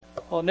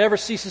Well, it never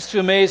ceases to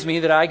amaze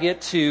me that I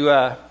get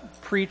to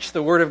preach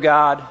the Word of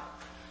God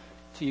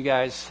to you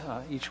guys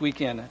each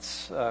weekend.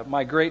 It's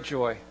my great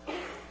joy.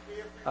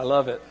 I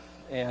love it.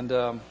 And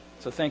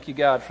so thank you,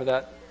 God, for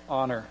that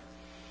honor.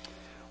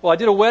 Well, I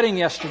did a wedding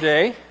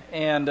yesterday,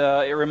 and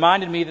it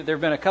reminded me that there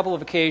have been a couple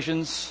of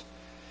occasions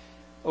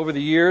over the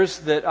years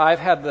that I've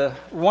had the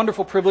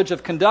wonderful privilege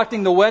of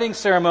conducting the wedding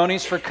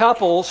ceremonies for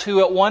couples who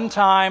at one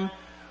time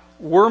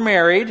were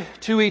married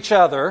to each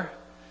other,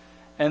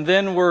 and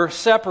then were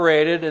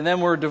separated, and then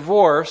were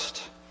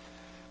divorced.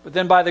 But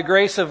then by the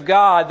grace of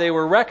God, they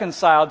were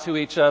reconciled to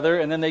each other,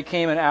 and then they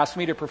came and asked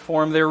me to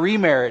perform their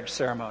remarriage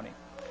ceremony.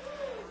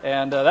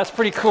 And that's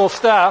pretty cool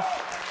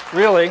stuff,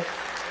 really.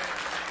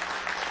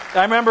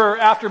 I remember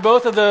after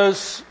both of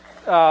those,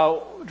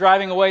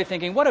 driving away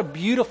thinking, what a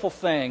beautiful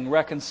thing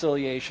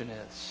reconciliation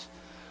is.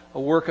 A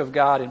work of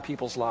God in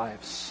people's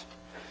lives.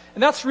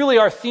 And that's really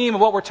our theme of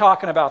what we're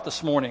talking about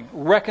this morning,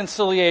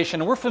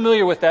 reconciliation. And we're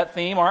familiar with that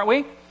theme, aren't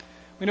we?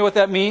 We know what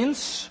that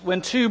means.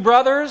 When two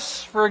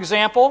brothers, for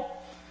example,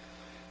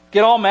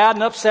 get all mad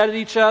and upset at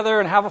each other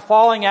and have a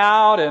falling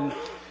out and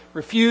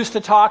refuse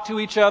to talk to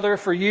each other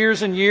for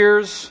years and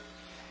years,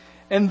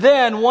 and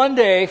then one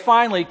day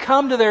finally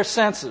come to their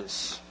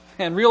senses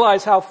and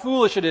realize how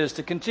foolish it is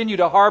to continue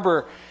to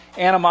harbor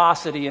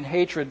animosity and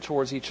hatred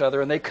towards each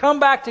other, and they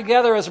come back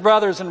together as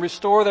brothers and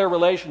restore their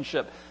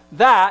relationship.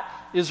 That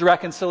is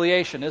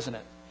reconciliation, isn't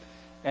it?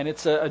 And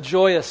it's a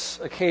joyous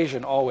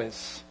occasion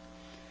always.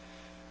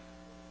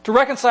 To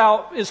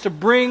reconcile is to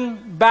bring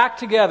back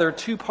together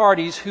two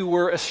parties who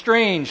were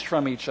estranged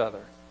from each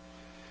other.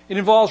 It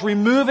involves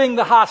removing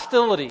the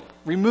hostility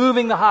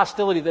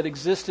that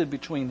existed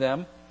between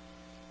them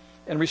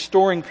and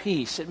restoring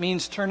peace. It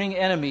means turning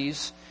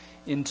enemies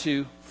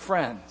into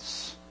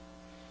friends.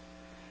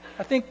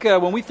 I think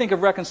when we think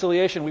of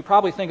reconciliation, we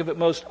probably think of it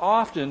most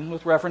often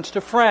with reference to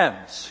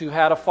friends who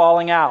had a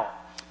falling out,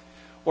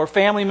 or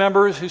family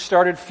members who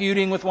started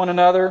feuding with one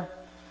another,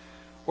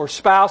 or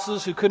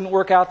spouses who couldn't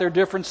work out their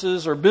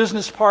differences, or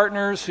business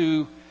partners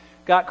who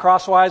got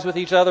crosswise with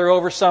each other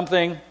over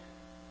something.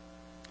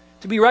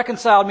 To be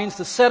reconciled means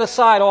to set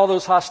aside all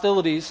those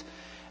hostilities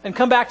and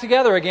come back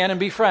together again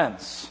and be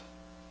friends.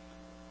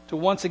 To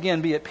once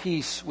again be at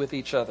peace with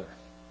each other.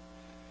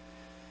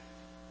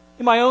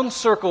 In my own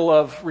circle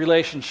of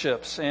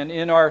relationships and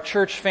in our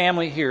church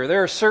family here,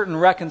 there are certain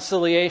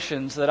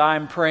reconciliations that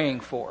I'm praying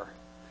for.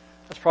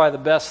 That's probably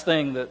the best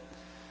thing that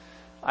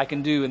I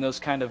can do in those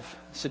kind of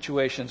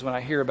situations when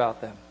I hear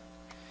about them.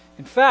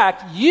 In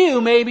fact,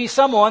 you may be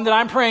someone that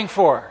I'm praying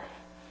for.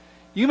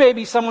 You may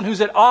be someone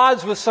who's at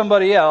odds with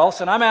somebody else,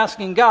 and I'm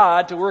asking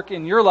God to work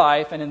in your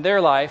life and in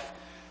their life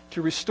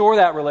to restore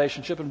that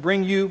relationship and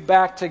bring you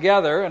back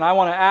together. And I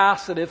want to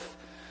ask that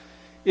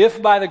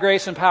if by the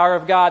grace and power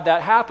of God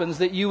that happens,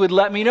 that you would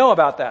let me know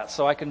about that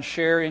so I can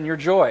share in your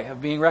joy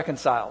of being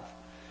reconciled.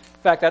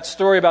 In fact, that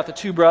story about the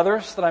two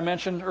brothers that I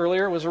mentioned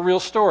earlier was a real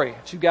story.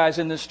 Two guys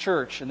in this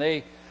church, and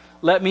they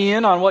let me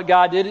in on what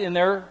God did in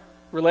their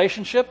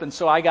relationship, and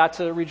so I got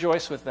to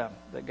rejoice with them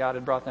that God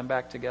had brought them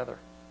back together.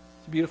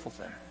 It's a beautiful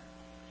thing.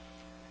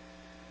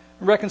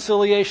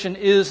 Reconciliation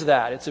is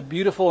that. It's a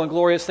beautiful and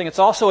glorious thing. It's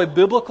also a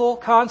biblical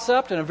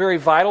concept and a very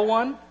vital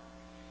one.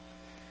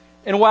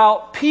 And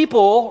while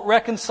people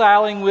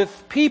reconciling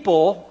with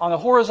people on a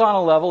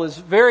horizontal level is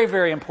very,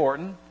 very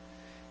important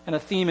and a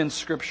theme in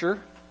Scripture,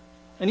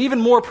 an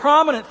even more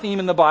prominent theme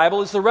in the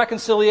Bible is the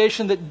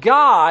reconciliation that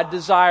God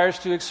desires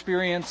to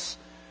experience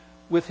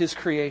with His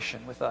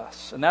creation, with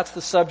us. And that's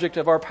the subject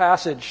of our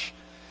passage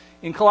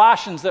in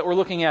Colossians that we're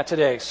looking at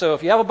today. So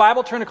if you have a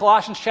Bible, turn to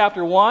Colossians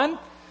chapter 1.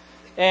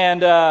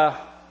 And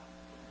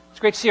it's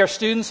great to see our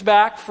students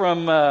back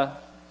from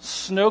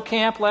snow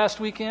camp last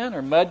weekend,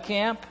 or mud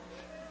camp.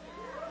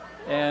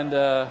 And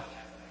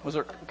was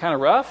it kind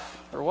of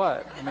rough, or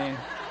what? I mean,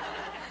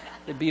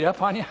 they beat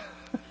up on you?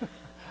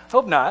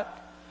 Hope not.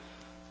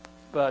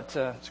 But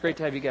it's great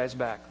to have you guys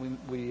back.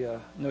 We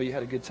know you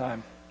had a good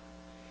time.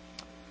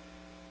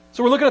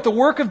 So we're looking at the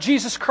work of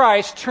Jesus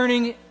Christ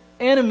turning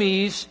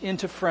enemies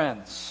into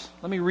friends.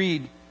 Let me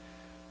read,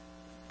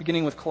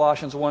 beginning with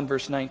Colossians 1,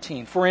 verse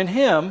 19. For in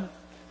Him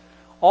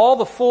all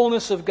the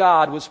fullness of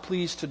God was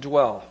pleased to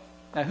dwell.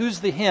 Now who's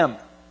the Him?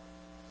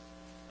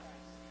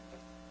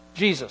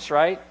 Jesus,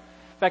 right?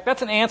 In fact,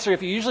 that's an answer.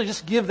 If you usually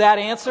just give that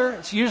answer,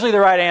 it's usually the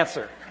right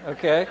answer.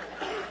 Okay?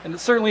 And it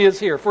certainly is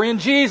here. For in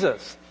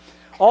Jesus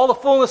all the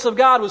fullness of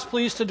God was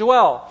pleased to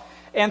dwell,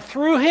 and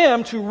through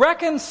Him to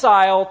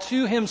reconcile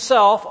to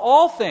Himself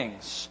all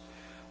things,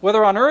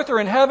 whether on earth or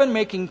in heaven,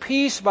 making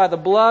peace by the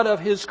blood of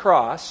His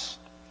cross.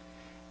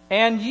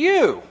 And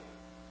you,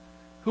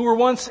 who were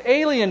once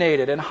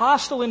alienated and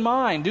hostile in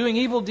mind, doing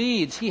evil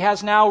deeds, He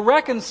has now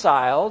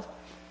reconciled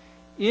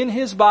in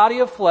His body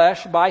of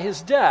flesh by His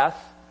death,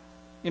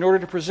 in order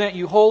to present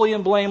you holy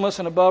and blameless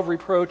and above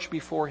reproach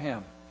before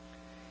Him.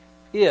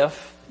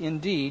 If,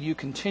 indeed, you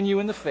continue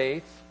in the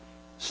faith,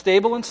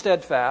 stable and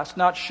steadfast,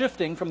 not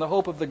shifting from the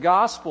hope of the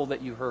gospel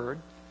that you heard,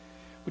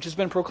 which has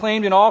been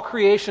proclaimed in all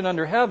creation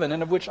under heaven,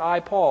 and of which I,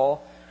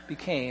 Paul,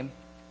 became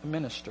a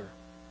minister.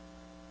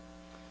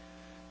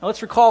 Now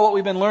let's recall what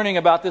we've been learning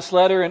about this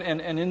letter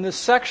and in this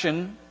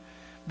section,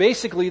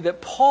 basically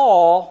that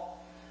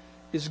Paul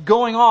is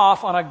going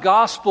off on a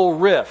gospel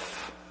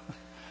riff,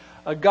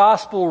 a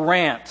gospel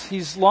rant.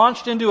 He's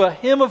launched into a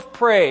hymn of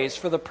praise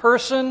for the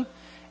person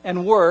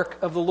and work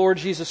of the Lord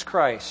Jesus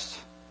Christ.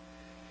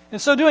 In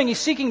so doing, he's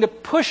seeking to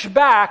push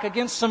back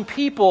against some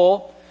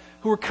people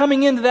who were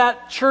coming into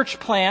that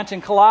church plant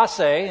in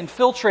Colossae,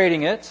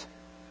 infiltrating it.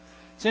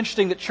 It's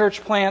interesting that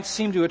church plants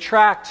seem to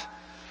attract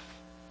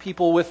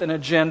people with an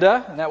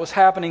agenda, and that was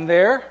happening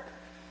there.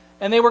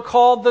 And they were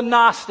called the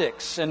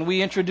Gnostics, and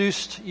we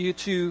introduced you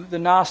to the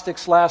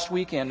Gnostics last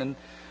weekend. And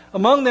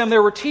among them,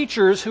 there were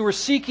teachers who were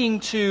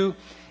seeking to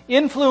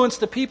influence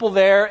the people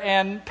there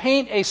and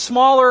paint a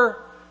smaller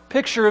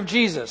picture of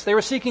Jesus. They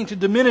were seeking to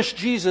diminish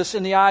Jesus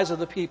in the eyes of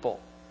the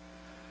people,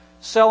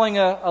 selling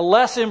a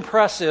less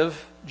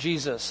impressive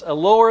Jesus, a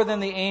lower than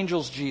the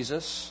angels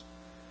Jesus.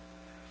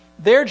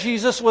 Their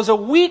Jesus was a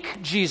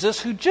weak Jesus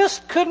who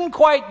just couldn't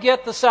quite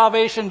get the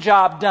salvation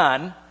job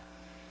done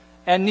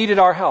and needed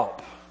our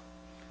help.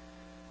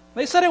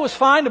 They said it was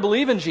fine to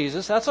believe in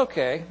Jesus, that's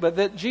okay, but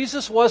that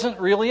Jesus wasn't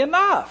really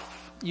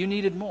enough. You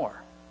needed more.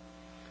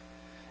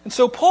 And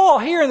so Paul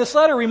here in this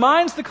letter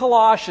reminds the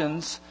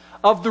Colossians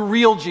of the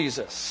real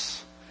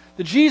Jesus.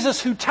 The Jesus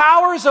who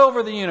towers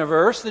over the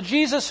universe, the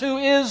Jesus who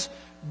is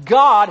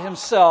God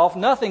himself,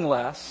 nothing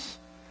less.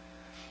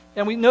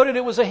 And we noted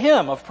it was a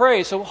hymn of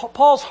praise. So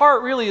Paul's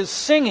heart really is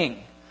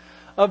singing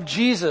of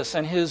Jesus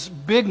and his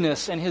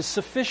bigness and his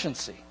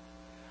sufficiency.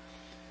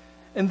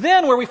 And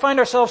then where we find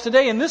ourselves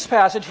today in this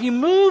passage, he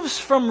moves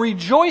from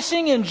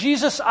rejoicing in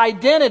Jesus'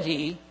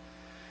 identity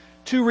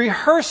to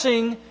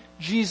rehearsing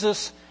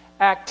Jesus'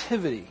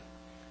 activity.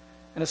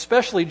 And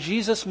especially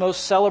Jesus'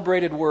 most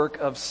celebrated work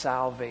of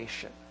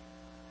salvation.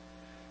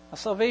 Now,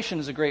 salvation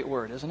is a great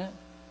word, isn't it?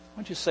 Why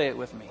don't you say it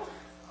with me?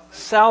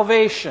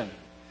 Salvation.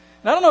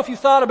 And I don't know if you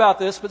thought about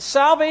this, but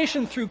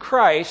salvation through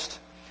Christ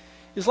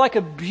is like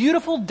a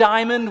beautiful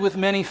diamond with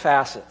many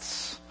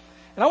facets.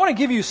 And I want to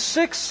give you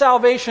 6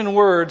 salvation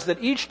words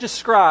that each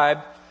describe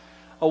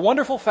a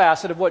wonderful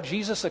facet of what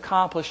Jesus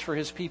accomplished for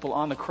his people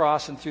on the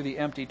cross and through the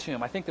empty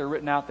tomb. I think they're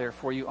written out there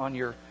for you on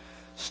your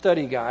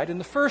study guide. And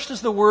the first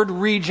is the word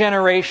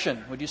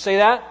regeneration. Would you say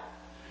that?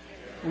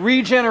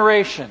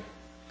 Regeneration.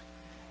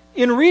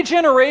 In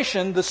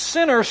regeneration, the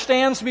sinner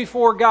stands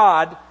before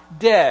God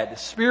dead,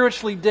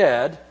 spiritually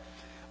dead,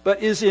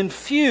 but is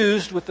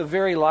infused with the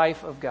very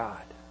life of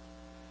God.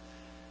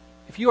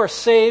 If you are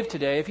saved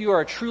today, if you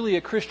are truly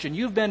a Christian,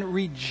 you've been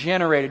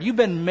regenerated. You've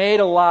been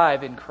made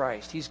alive in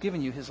Christ. He's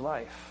given you his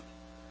life.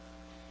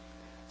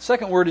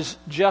 Second word is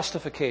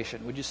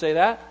justification. Would you say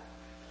that?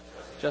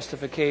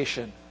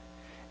 Justification.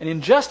 And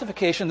in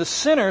justification, the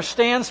sinner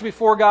stands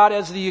before God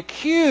as the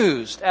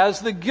accused, as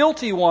the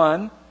guilty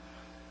one,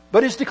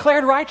 but is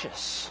declared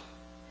righteous.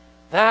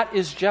 That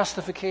is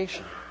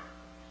justification.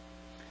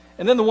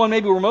 And then the one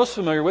maybe we're most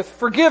familiar with,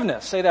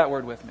 forgiveness. Say that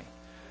word with me.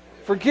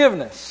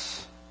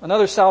 Forgiveness.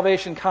 Another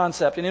salvation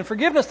concept. And in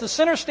forgiveness, the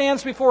sinner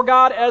stands before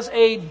God as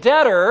a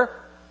debtor,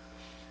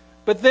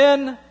 but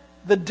then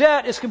the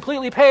debt is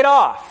completely paid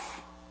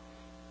off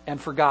and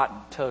forgotten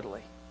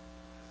totally.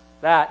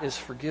 That is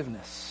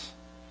forgiveness.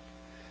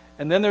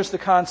 And then there's the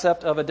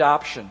concept of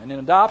adoption. And in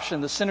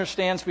adoption, the sinner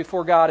stands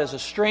before God as a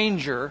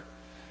stranger,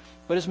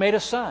 but is made a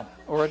son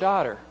or a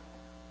daughter,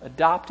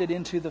 adopted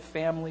into the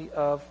family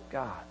of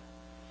God.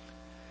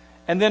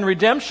 And then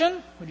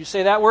redemption. Would you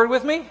say that word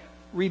with me?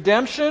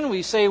 Redemption.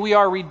 We say we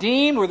are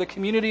redeemed. We're the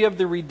community of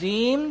the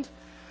redeemed.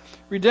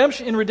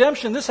 Redemption. In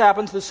redemption, this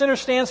happens. The sinner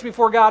stands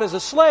before God as a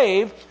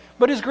slave,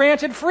 but is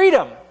granted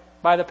freedom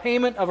by the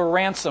payment of a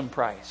ransom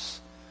price,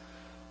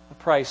 a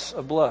price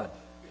of blood.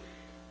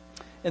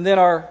 And then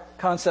our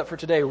concept for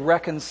today,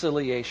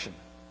 reconciliation.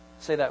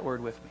 Say that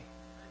word with me.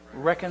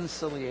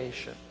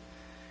 Reconciliation.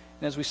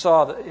 And as we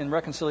saw in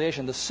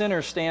reconciliation, the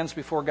sinner stands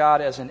before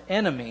God as an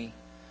enemy,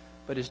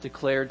 but is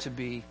declared to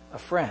be a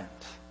friend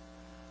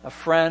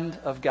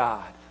of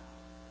God.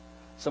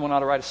 Someone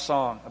ought to write a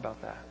song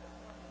about that.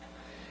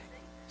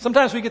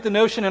 Sometimes we get the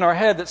notion in our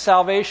head that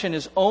salvation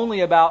is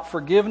only about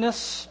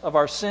forgiveness of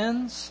our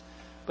sins,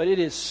 but it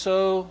is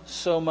so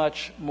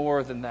much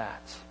more than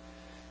that.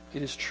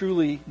 It is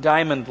truly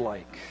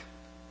diamond-like.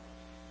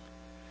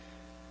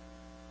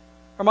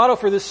 Our motto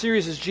for this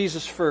series is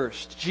Jesus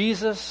first.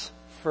 Jesus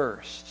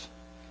first.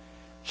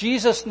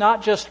 Jesus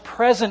not just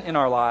present in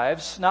our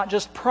lives, not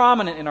just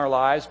prominent in our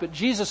lives, but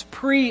Jesus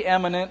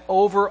preeminent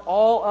over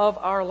all of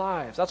our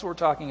lives. That's what we're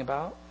talking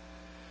about.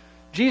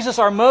 Jesus,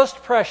 our most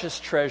precious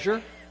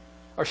treasure,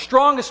 our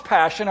strongest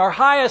passion, our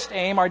highest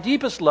aim, our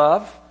deepest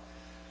love.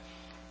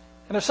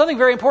 And there's something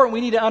very important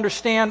we need to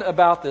understand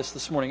about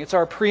this morning. It's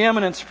our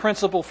preeminence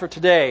principle for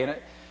today. And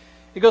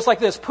it goes like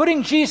this.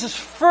 Putting Jesus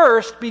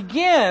first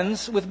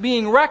begins with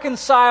being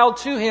reconciled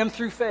to him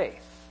through faith.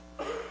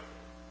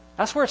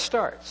 That's where it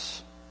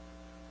starts.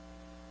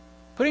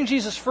 Putting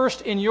Jesus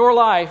first in your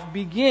life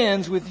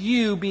begins with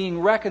you being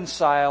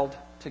reconciled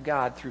to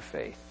God through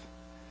faith.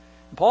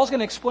 And Paul's going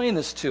to explain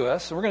this to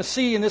us. And we're going to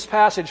see in this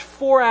passage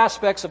 4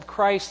 aspects of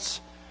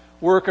Christ's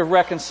work of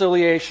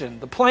reconciliation.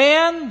 The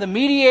plan, the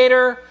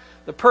mediator,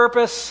 the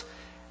purpose,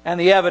 and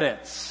the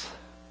evidence.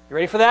 You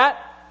ready for that?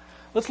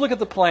 Let's look at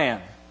the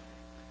plan.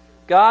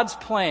 God's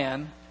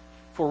plan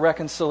for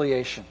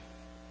reconciliation.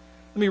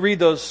 Let me read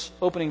those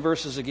opening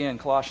verses again,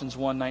 Colossians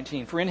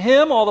 1:19. For in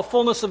Him all the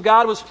fullness of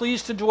God was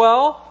pleased to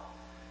dwell,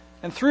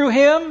 and through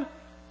Him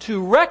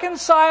to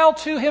reconcile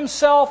to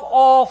Himself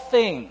all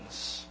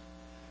things.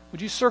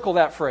 Would you circle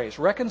that phrase?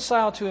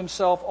 Reconcile to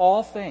Himself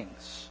all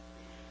things,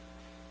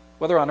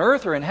 whether on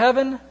earth or in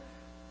heaven,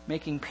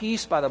 making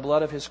peace by the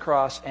blood of His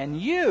cross.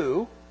 And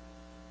you,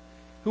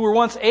 who were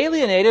once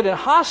alienated and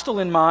hostile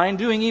in mind,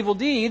 doing evil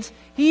deeds,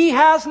 He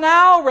has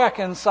now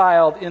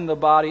reconciled in the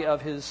body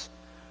of His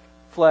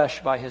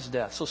flesh by His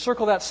death. So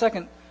circle that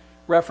second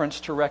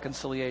reference to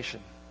reconciliation.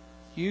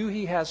 You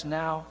He has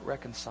now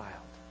reconciled.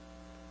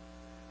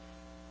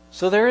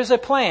 So there is a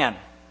plan,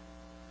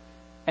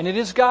 and it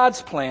is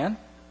God's plan.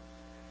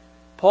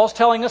 Paul's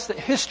telling us that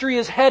history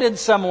is headed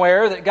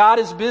somewhere, that God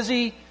is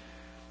busy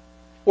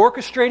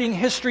orchestrating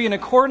history in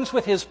accordance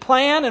with His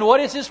plan. And what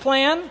is His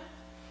plan?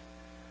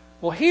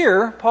 Well,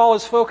 here, Paul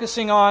is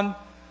focusing on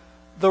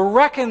the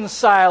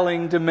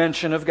reconciling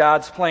dimension of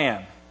God's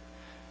plan.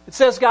 It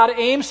says God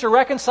aims to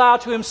reconcile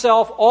to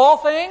Himself all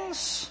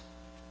things,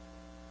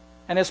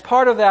 and as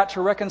part of that,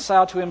 to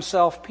reconcile to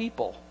Himself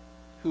people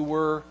who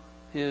were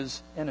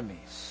His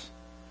enemies.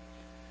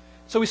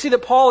 So we see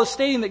that Paul is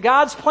stating that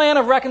God's plan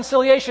of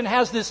reconciliation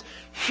has this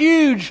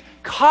huge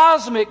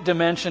cosmic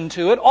dimension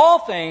to it, all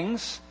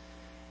things,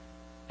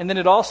 and then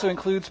it also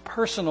includes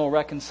personal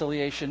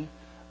reconciliation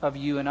of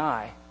you and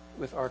I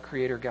with our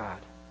Creator God.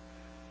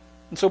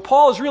 And so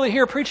Paul is really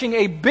here preaching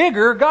a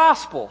bigger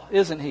gospel,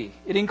 isn't he?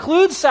 It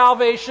includes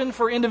salvation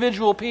for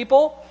individual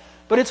people,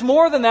 but it's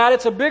more than that.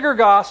 It's a bigger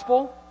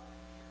gospel.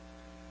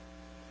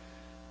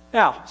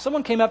 Now,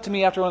 someone came up to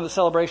me after one of the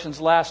celebrations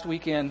last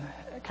weekend,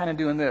 kind of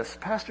doing this.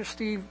 Pastor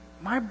Steve,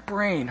 my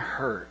brain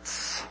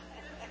hurts.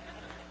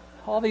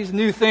 All these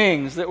new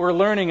things that we're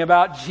learning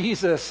about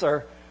Jesus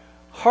are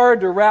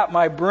hard to wrap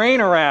my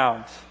brain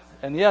around.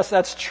 And yes,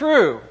 that's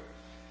true.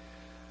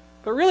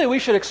 But really, we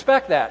should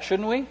expect that,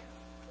 shouldn't we?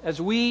 As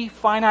we,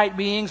 finite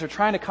beings, are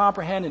trying to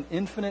comprehend an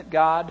infinite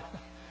God,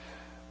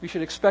 we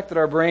should expect that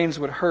our brains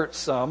would hurt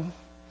some.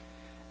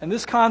 And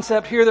this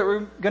concept here that we're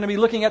going to be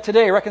looking at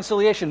today,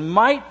 reconciliation,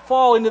 might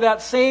fall into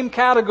that same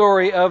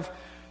category of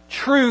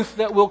truth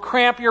that will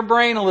cramp your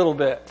brain a little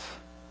bit.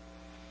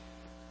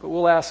 But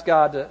we'll ask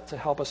God to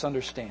help us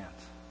understand.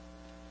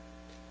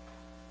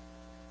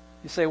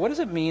 You say, what does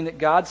it mean that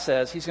God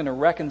says He's going to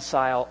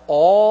reconcile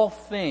all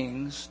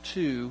things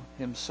to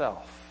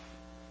Himself?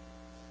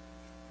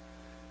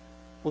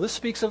 Well, this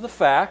speaks of the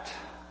fact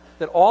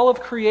that all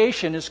of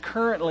creation is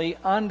currently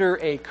under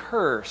a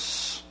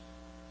curse.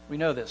 We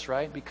know this,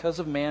 right? Because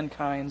of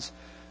mankind's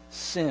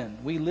sin.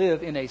 We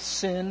live in a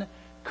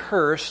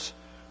sin-cursed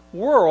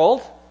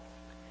world.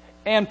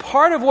 And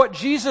part of what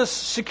Jesus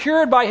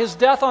secured by His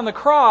death on the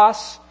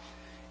cross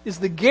is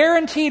the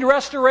guaranteed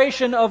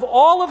restoration of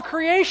all of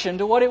creation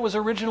to what it was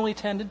originally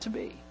intended to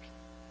be.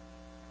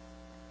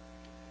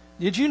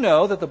 Did you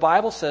know that the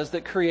Bible says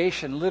that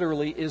creation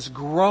literally is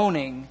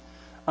groaning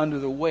under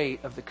the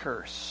weight of the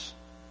curse?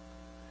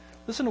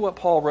 Listen to what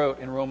Paul wrote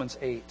in Romans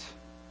 8,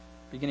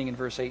 beginning in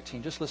verse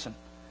 18. Just listen.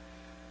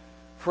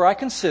 For I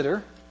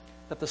consider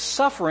that the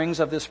sufferings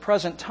of this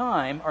present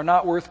time are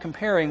not worth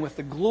comparing with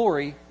the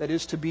glory that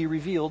is to be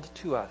revealed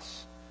to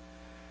us.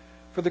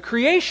 For the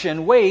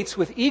creation waits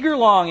with eager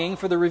longing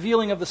for the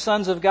revealing of the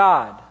sons of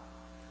God.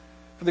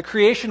 For the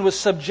creation was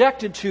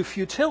subjected to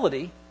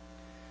futility,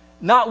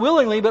 not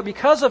willingly, but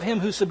because of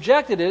Him who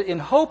subjected it, in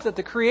hope that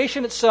the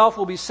creation itself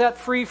will be set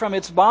free from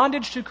its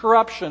bondage to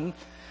corruption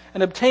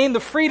and obtain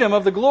the freedom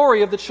of the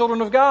glory of the children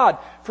of God.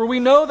 For we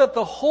know that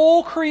the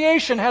whole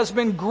creation has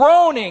been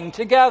groaning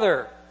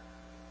together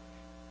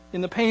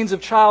in the pains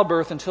of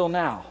childbirth until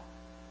now.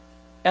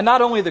 And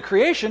not only the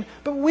creation,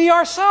 but we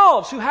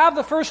ourselves, who have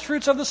the first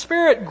fruits of the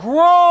Spirit,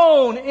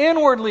 groan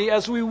inwardly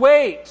as we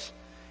wait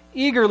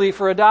eagerly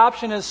for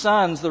adoption as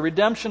sons, the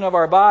redemption of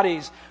our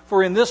bodies.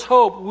 For in this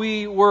hope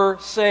we were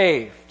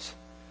saved.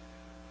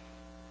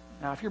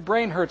 Now, if your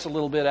brain hurts a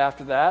little bit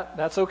after that,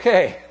 that's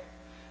okay.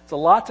 It's a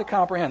lot to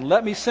comprehend.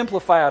 Let me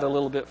simplify it a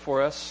little bit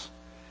for us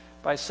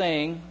by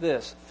saying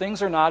this.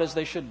 Things are not as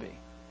they should be.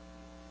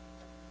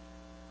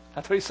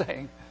 That's what he's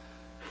saying.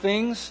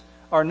 Things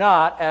are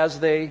not as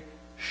they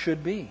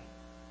should be.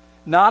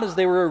 Not as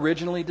they were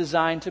originally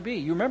designed to be.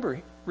 You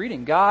remember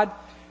reading, God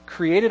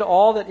created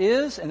all that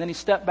is, and then He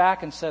stepped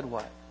back and said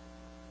what?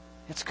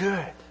 It's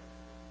good.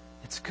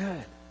 It's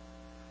good.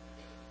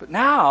 But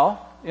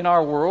now, in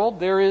our world,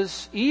 there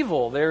is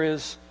evil. There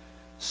is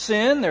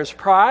sin. There's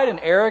pride and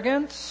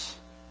arrogance.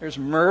 There's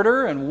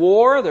murder and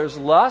war. There's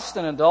lust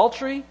and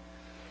adultery.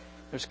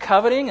 There's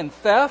coveting and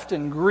theft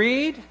and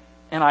greed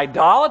and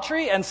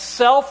idolatry and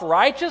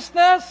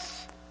self-righteousness.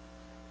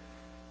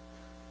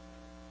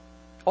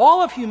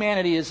 All of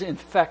humanity is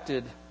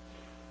infected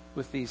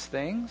with these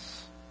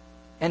things.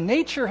 And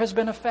nature has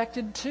been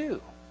affected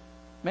too.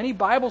 Many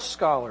Bible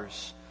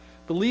scholars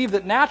believe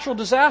that natural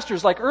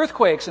disasters like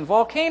earthquakes and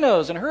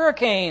volcanoes and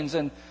hurricanes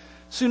and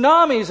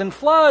tsunamis and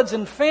floods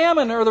and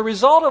famine are the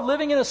result of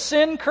living in a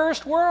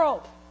sin-cursed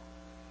world.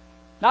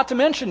 Not to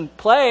mention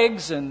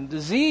plagues and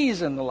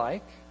disease and the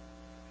like.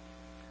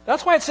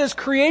 That's why it says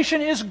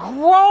creation is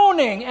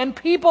groaning and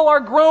people are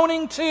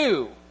groaning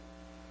too.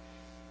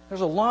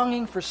 There's a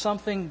longing for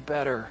something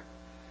better.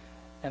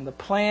 And the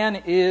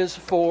plan is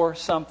for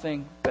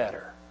something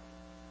better.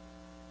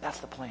 That's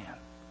the plan.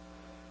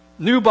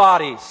 New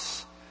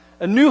bodies,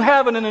 a new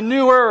heaven and a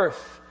new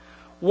earth.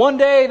 One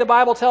day, the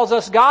Bible tells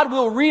us, God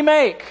will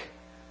remake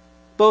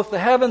both the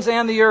heavens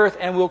and the earth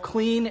and will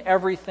clean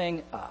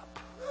everything up.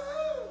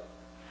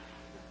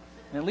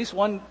 And at least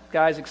one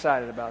guy's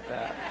excited about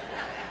that.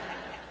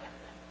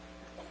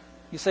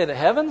 You say the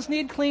heavens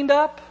need cleaned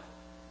up?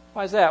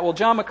 Why is that? Well,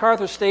 John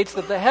MacArthur states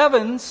that the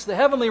heavens, the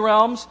heavenly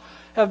realms,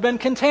 have been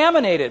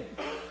contaminated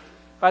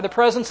by the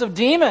presence of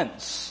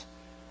demons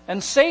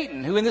and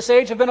Satan, who in this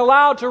age have been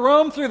allowed to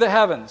roam through the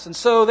heavens. And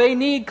so they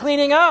need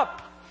cleaning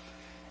up.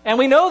 And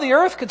we know the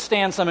earth could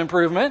stand some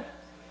improvement,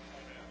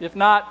 if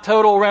not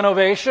total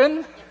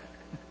renovation.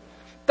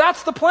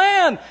 That's the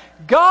plan.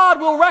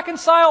 God will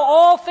reconcile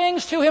all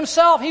things to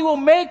himself. He will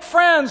make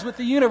friends with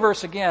the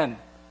universe again.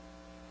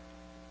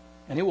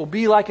 And it will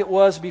be like it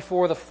was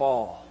before the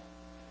fall.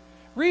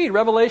 Read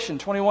Revelation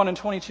 21 and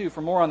 22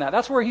 for more on that.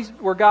 That's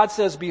where God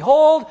says,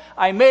 "Behold,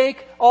 I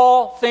make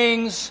all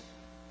things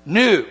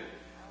new."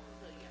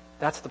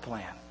 That's the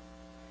plan.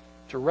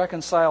 To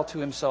reconcile to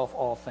himself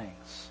all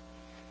things.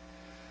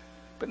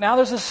 But now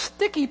there's a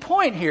sticky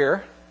point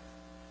here.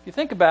 If you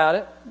think about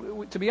it,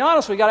 to be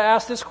honest, we've got to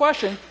ask this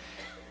question.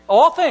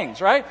 All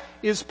things, right?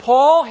 Is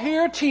Paul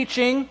here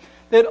teaching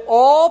that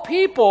all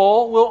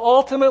people will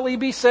ultimately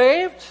be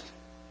saved?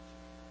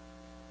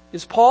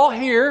 Is Paul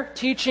here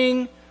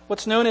teaching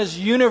what's known as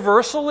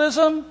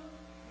universalism?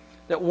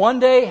 That one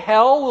day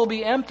hell will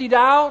be emptied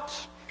out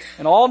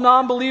and all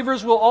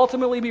non-believers will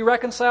ultimately be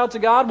reconciled to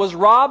God? Was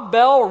Rob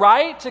Bell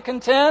right to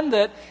contend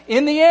that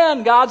in the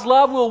end God's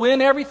love will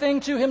win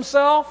everything to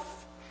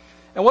himself?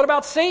 And what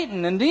about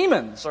Satan and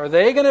demons? Are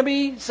they going to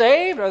be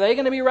saved? Are they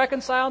going to be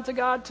reconciled to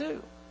God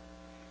too?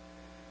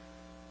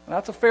 And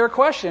that's a fair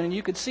question, and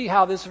you could see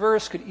how this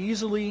verse could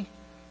easily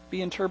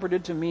be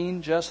interpreted to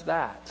mean just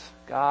that.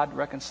 God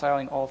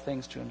reconciling all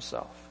things to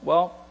himself.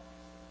 Well,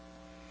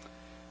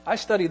 I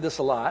studied this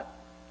a lot,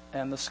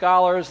 and the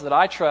scholars that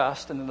I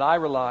trust and that I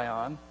rely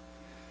on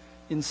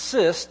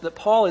insist that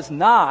Paul is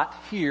not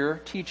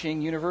here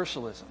teaching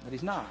universalism, that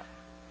he's not.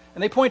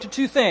 And they point to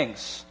two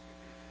things.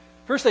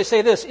 First, they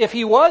say this: if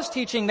he was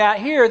teaching that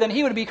here, then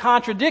he would be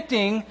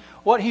contradicting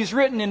what he's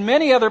written in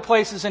many other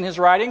places in his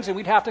writings, and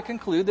we'd have to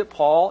conclude that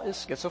Paul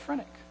is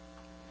schizophrenic.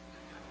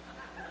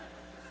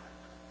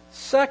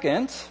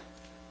 Second,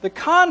 the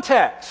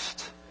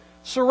context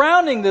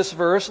surrounding this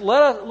verse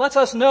lets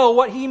us know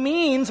what he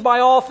means by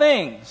all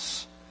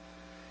things.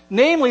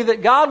 Namely,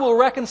 that God will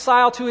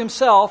reconcile to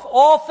himself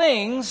all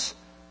things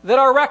that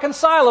are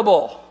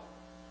reconcilable.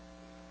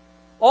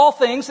 All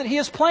things that he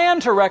has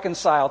planned to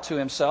reconcile to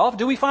himself.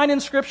 Do we find in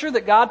Scripture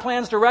that God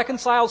plans to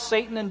reconcile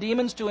Satan and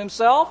demons to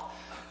himself?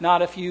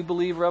 Not if you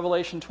believe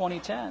Revelation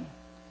 20:10,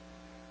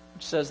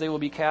 which says they will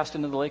be cast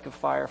into the lake of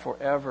fire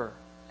forever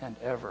and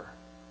ever.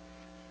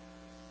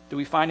 Do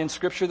we find in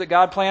Scripture that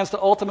God plans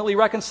to ultimately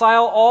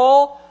reconcile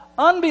all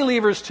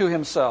unbelievers to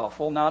himself?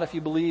 Well, not if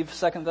you believe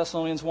 2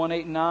 Thessalonians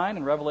 1:8 and 9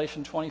 and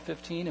Revelation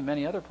 20:15 and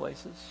many other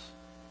places.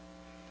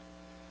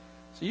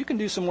 So you can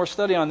do some more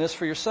study on this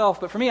for yourself,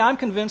 but for me, I'm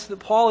convinced that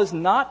Paul is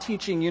not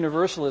teaching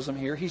universalism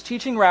here. He's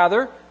teaching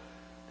rather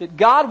that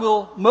God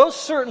will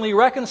most certainly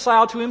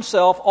reconcile to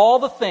himself all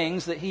the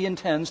things that he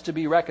intends to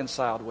be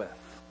reconciled with.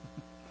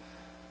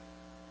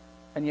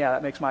 And yeah,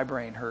 that makes my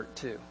brain hurt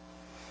too.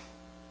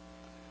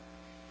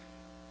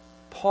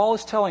 Paul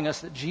is telling us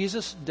that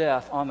Jesus'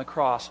 death on the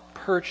cross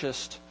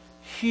purchased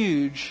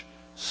huge,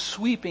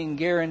 sweeping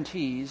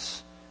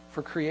guarantees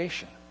for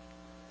creation.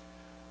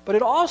 But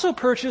it also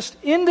purchased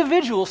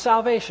individual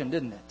salvation,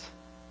 didn't it?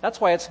 That's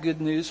why it's good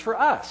news for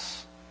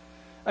us.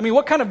 I mean,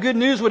 what kind of good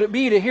news would it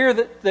be to hear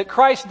that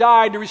Christ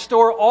died to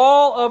restore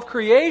all of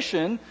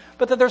creation,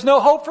 but that there's no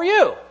hope for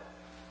you?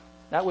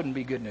 That wouldn't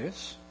be good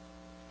news.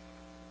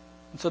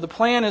 And so the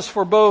plan is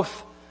for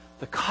both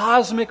the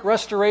cosmic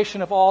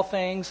restoration of all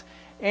things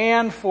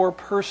and for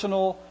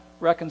personal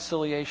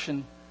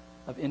reconciliation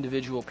of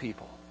individual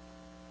people.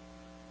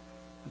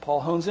 And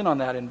Paul hones in on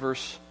that in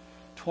verse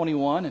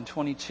 21 and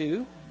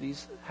 22.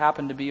 These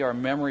happen to be our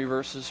memory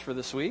verses for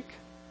this week.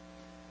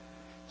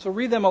 So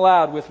read them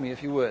aloud with me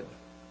if you would.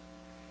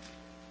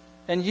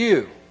 And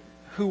you,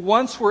 who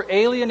once were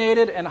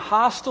alienated and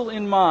hostile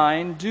in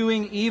mind,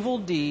 doing evil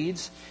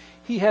deeds,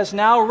 he has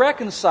now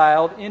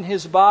reconciled in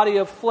his body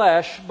of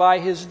flesh by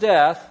his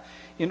death,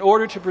 in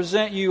order to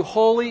present you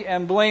holy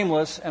and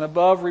blameless and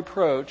above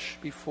reproach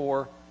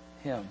before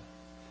him.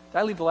 Did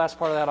I leave the last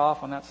part of that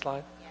off on that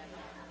slide?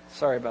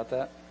 Sorry about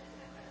that.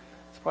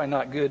 It's probably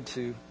not good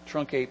to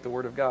truncate the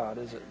Word of God,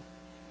 is it?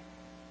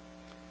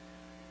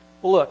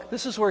 Well, look,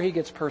 this is where he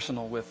gets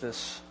personal with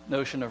this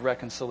notion of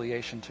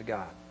reconciliation to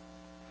God.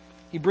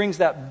 He brings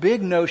that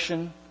big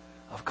notion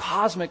of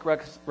cosmic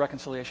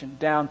reconciliation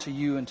down to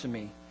you and to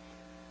me.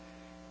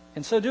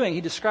 In so doing,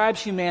 he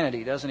describes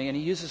humanity, doesn't he? And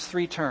he uses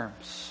 3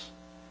 terms.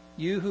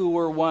 You who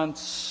were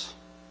once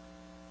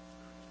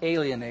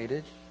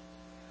alienated,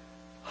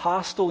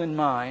 hostile in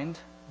mind,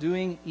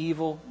 doing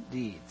evil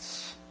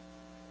deeds.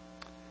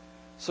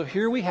 So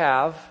here we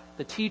have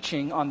the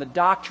teaching on the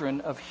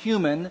doctrine of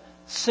human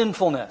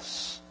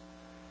sinfulness,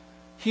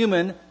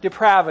 human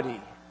depravity.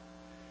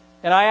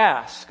 And I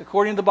ask,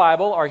 according to the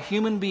Bible, are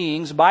human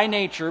beings by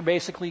nature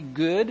basically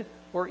good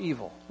or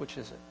evil? Which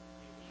is it?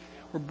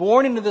 We're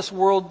born into this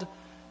world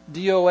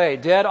DOA,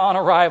 dead on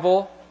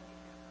arrival.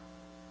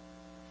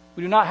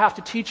 We do not have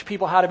to teach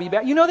people how to be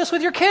bad. You know this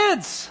with your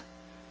kids.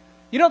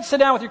 You don't sit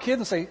down with your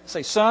kids and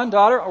say, son,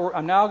 daughter, or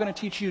I'm now going to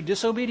teach you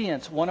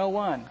disobedience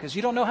 101, because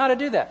you don't know how to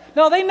do that.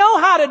 No, they know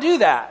how to do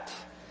that.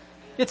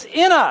 It's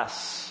in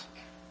us.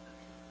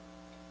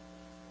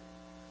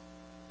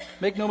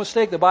 Make no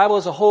mistake, the Bible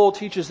as a whole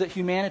teaches that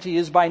humanity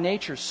is by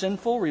nature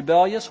sinful,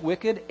 rebellious,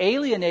 wicked,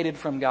 alienated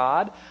from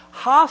God,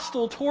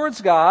 hostile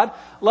towards God,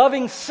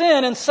 loving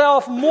sin and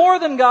self more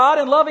than God,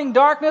 and loving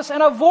darkness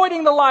and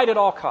avoiding the light at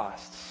all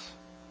costs.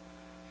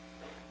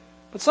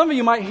 But some of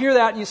you might hear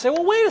that and you say,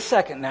 well, wait a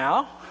second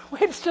now.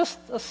 Wait just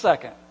a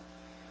second.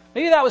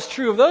 Maybe that was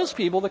true of those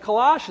people, the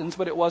Colossians,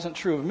 but it wasn't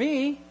true of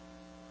me.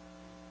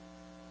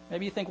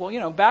 Maybe you think,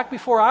 well, back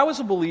before I was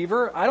a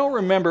believer, I don't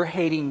remember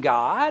hating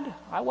God.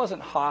 I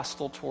wasn't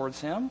hostile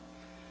towards Him.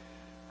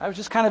 I was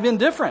just kind of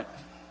indifferent.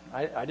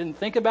 I didn't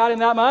think about Him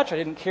that much. I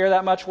didn't care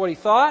that much what He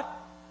thought.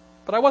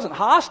 But I wasn't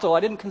hostile.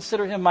 I didn't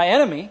consider Him my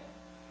enemy.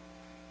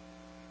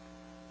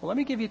 Well, let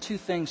me give you 2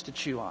 things to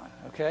chew on,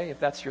 okay, if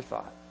that's your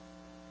thought.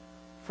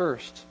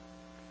 First,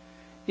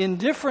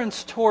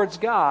 indifference towards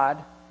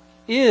God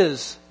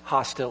is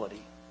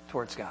hostility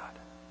towards God.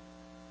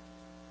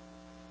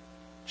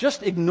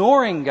 Just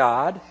ignoring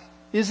God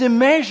is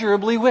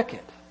immeasurably wicked.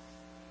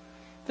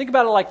 Think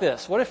about it like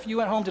this. What if you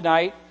went home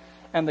tonight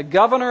and the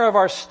governor of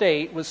our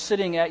state was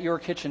sitting at your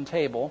kitchen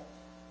table,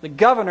 the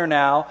governor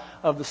now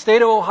of the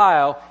state of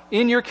Ohio,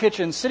 in your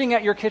kitchen, sitting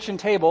at your kitchen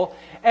table,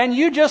 and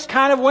you just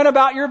kind of went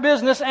about your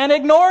business and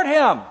ignored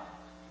him?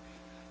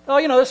 Oh,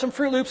 there's some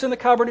Fruit Loops in the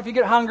cupboard if you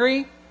get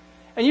hungry.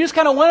 And you just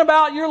kind of went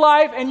about your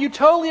life and you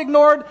totally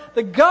ignored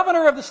the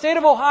governor of the state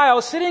of Ohio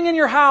sitting in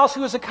your house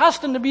who is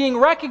accustomed to being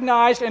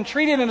recognized and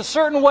treated in a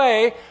certain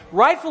way,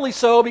 rightfully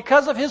so,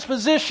 because of his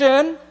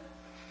position.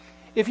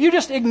 If you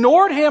just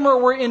ignored him or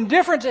were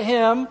indifferent to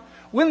him,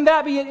 wouldn't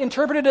that be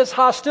interpreted as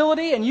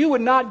hostility? And you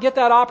would not get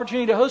that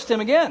opportunity to host him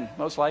again,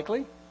 most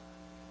likely.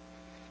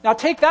 Now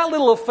take that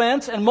little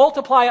offense and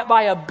multiply it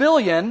by 1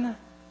 billion,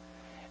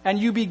 and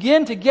you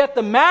begin to get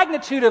the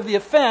magnitude of the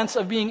offense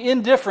of being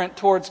indifferent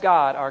towards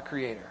God, our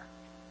Creator.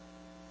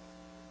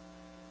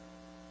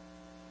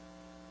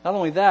 Not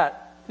only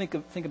that,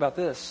 think about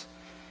this.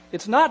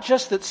 It's not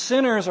just that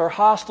sinners are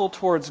hostile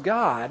towards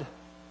God.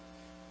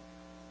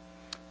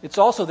 It's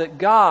also that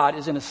God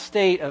is in a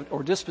state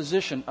or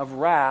disposition of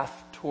wrath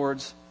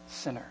towards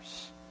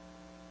sinners.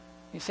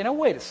 You say, now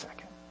wait a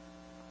second.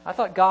 I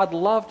thought God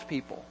loved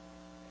people.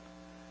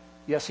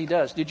 Yes, He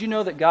does. Did you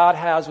know that God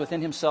has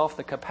within Himself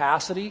the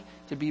capacity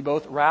to be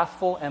both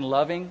wrathful and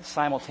loving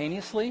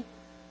simultaneously?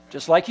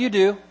 Just like you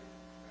do.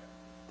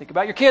 Think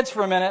about your kids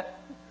for a minute.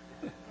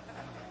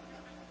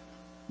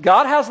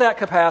 God has that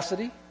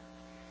capacity.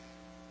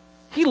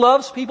 He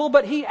loves people,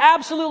 but He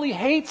absolutely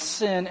hates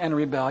sin and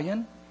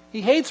rebellion.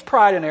 He hates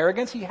pride and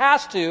arrogance. He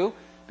has to,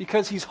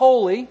 because He's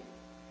holy.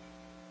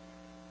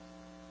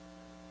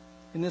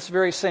 In this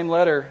very same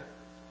letter,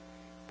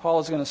 Paul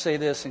is going to say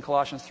this in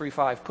Colossians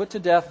 3:5. Put to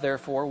death,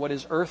 therefore, what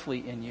is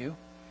earthly in you: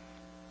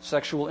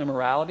 sexual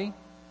immorality,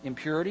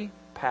 impurity,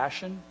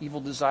 passion, evil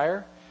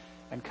desire,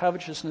 and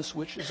covetousness,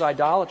 which is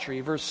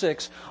idolatry. Verse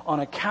 6, on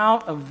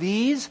account of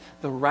these,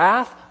 the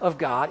wrath of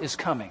God is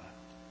coming.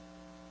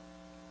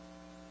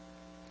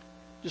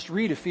 Just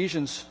read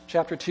Ephesians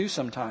chapter 2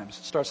 sometimes.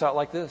 It starts out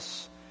like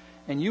this.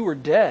 And you were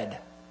dead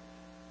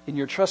in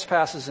your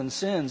trespasses and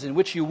sins, in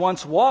which you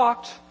once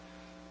walked,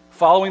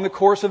 following the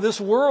course of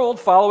this world,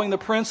 following the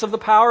prince of the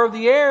power of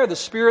the air, the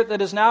spirit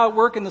that is now at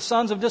work in the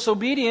sons of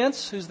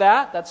disobedience. Who's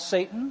that? That's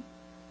Satan.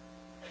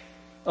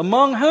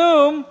 Among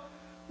whom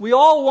we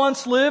all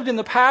once lived in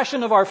the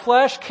passion of our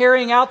flesh,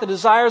 carrying out the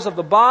desires of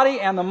the body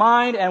and the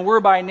mind, and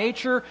were by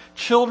nature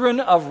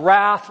children of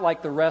wrath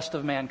like the rest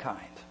of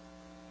mankind.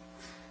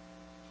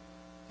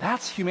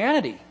 That's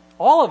humanity.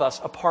 All of us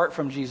apart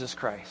from Jesus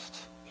Christ.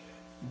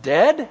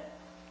 Dead,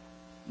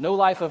 no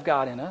life of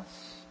God in us.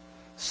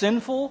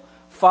 Sinful,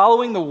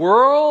 following the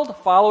world,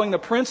 following the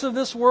prince of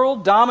this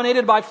world,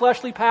 dominated by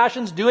fleshly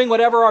passions, doing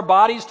whatever our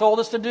bodies told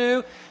us to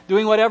do,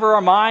 doing whatever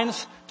our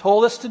minds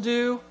told us to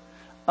do,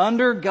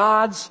 under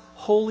God's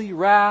holy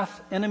wrath,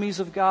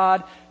 enemies of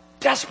God,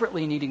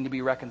 desperately needing to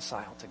be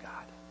reconciled to God.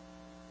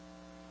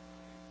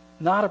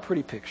 Not a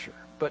pretty picture,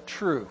 but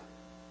true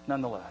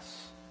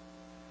nonetheless.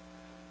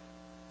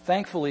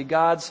 thankfully,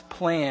 God's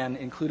plan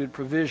included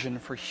provision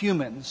for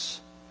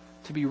humans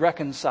to be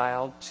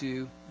reconciled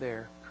to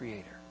their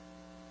Creator.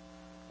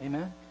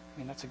 Amen? I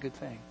mean, that's a good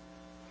thing.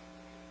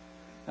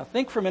 Now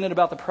think for a minute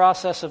about the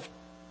process of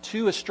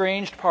two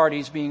estranged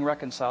parties being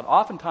reconciled.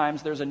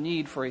 Oftentimes there's a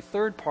need for a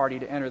third party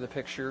to enter the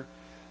picture.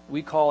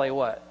 We call a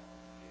what?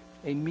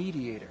 A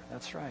mediator.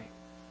 That's right.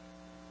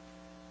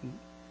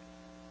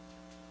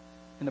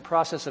 In the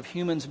process of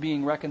humans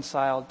being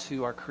reconciled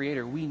to our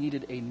Creator, we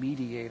needed a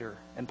mediator.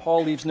 And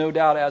Paul leaves no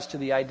doubt as to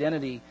the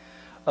identity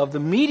of the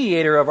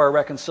mediator of our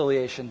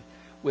reconciliation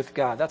with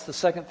God. That's the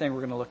second thing we're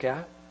going to look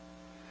at.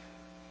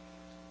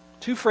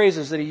 Two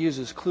phrases that he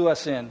uses clue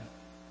us in.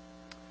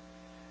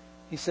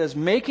 He says,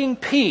 making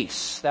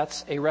peace.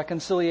 That's a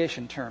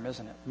reconciliation term,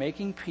 isn't it?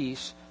 Making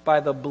peace by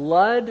the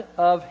blood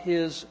of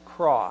his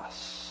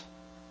cross.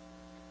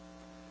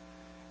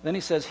 Then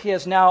he says, he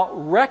has now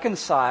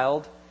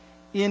reconciled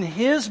in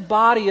his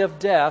body of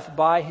death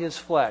by his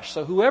flesh.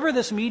 So whoever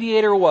this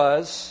mediator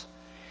was,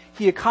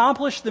 he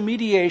accomplished the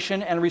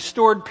mediation and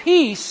restored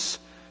peace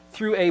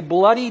through a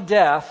bloody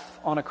death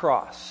on a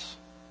cross.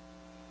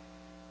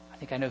 I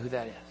think I know who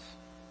that is.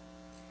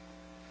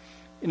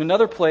 In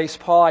another place,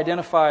 Paul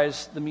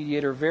identifies the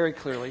mediator very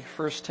clearly,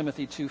 1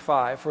 Timothy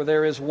 2:5. For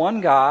there is one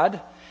God,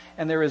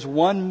 and there is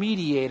one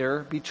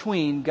mediator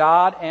between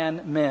God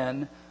and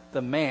men,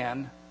 the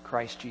man,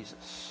 Christ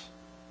Jesus.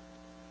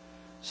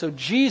 So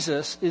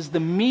Jesus is the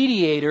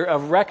mediator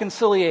of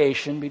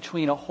reconciliation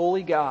between a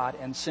holy God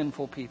and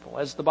sinful people.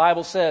 As the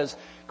Bible says,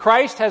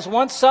 Christ has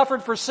once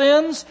suffered for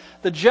sins,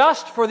 the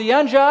just for the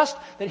unjust,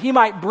 that he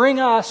might bring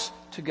us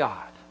to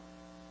God.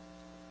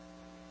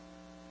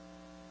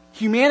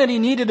 Humanity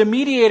needed a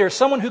mediator,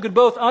 someone who could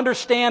both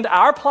understand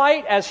our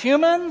plight as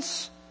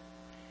humans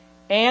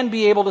and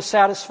be able to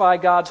satisfy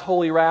God's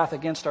holy wrath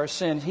against our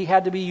sin. He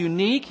had to be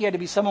unique. He had to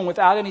be someone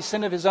without any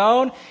sin of his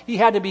own. He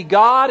had to be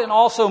God and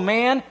also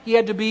man. He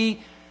had to be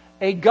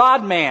a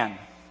God-man.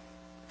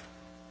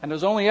 And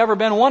there's only ever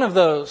been one of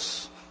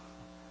those.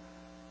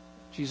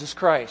 Jesus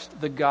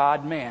Christ, the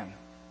God-man,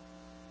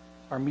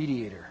 our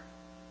mediator.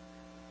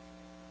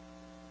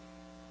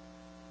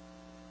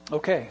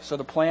 Okay, so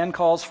the plan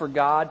calls for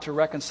God to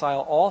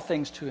reconcile all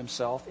things to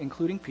himself,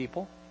 including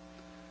people.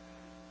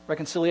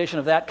 Reconciliation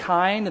of that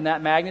kind and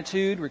that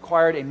magnitude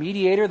required a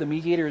mediator. The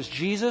mediator is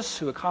Jesus,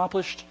 who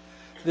accomplished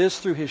this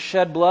through his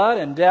shed blood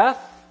and death.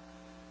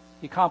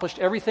 He accomplished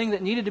everything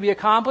that needed to be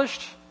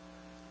accomplished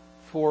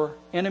for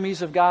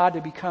enemies of God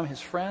to become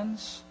his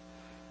friends.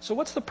 So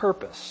what's the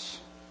purpose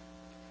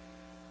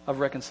of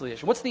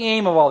reconciliation? What's the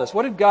aim of all this?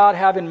 What did God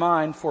have in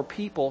mind for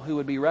people who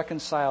would be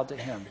reconciled to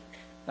him?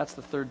 That's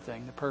the third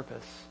thing, the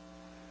purpose.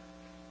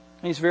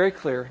 And he's very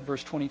clear in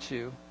verse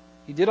 22.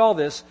 He did all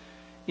this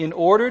in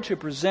order to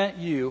present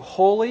you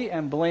holy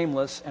and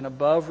blameless and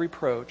above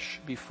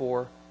reproach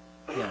before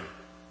him.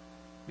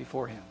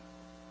 Before him.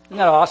 Isn't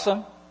that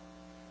awesome?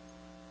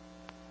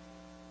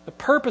 The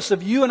purpose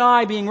of you and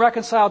I being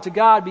reconciled to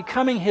God,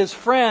 becoming his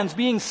friends,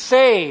 being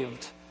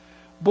saved,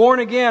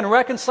 born again,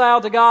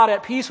 reconciled to God,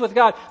 at peace with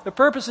God. The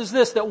purpose is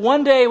this, that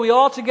one day we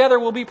all together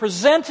will be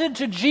presented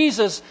to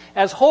Jesus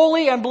as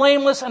holy and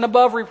blameless and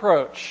above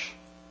reproach.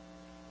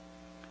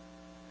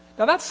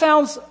 Now that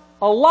sounds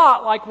a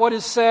lot like what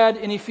is said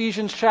in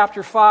Ephesians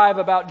chapter 5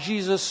 about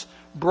Jesus'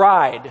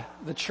 bride,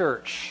 the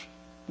church.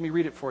 Let me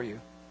read it for you.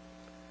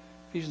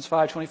 Ephesians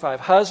 5:25.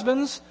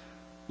 Husbands,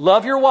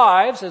 love your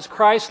wives as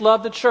Christ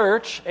loved the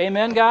church.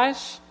 Amen,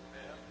 guys?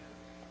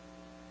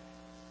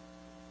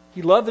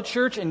 He loved the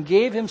church and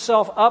gave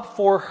himself up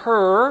for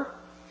her,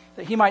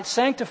 that he might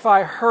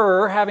sanctify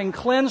her, having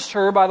cleansed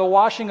her by the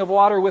washing of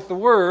water with the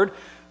word,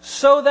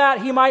 so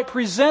that he might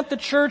present the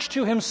church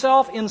to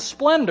himself in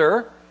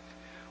splendor,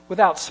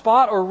 without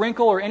spot or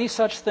wrinkle or any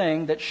such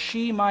thing, that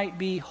she might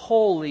be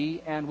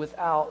holy and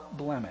without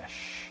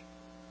blemish.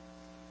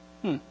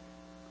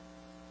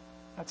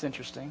 That's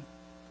interesting.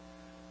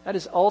 That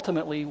is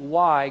ultimately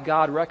why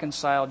God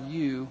reconciled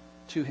you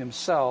to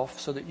himself,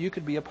 so that you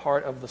could be a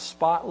part of the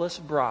spotless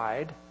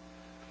bride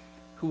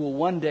who will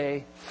one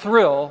day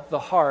thrill the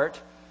heart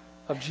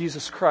of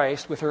Jesus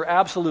Christ with her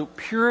absolute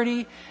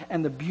purity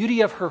and the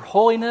beauty of her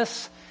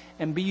holiness,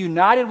 and be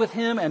united with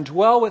him and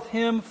dwell with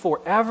him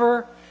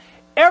forever.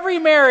 Every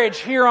marriage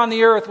here on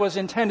the earth was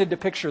intended to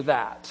picture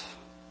that.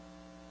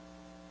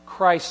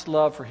 Christ's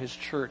love for his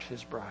church,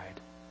 his bride.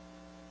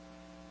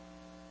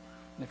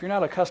 And if you're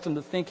not accustomed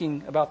to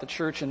thinking about the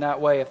church in that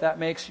way, if that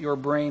makes your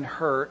brain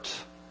hurt,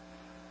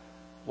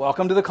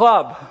 welcome to the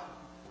club.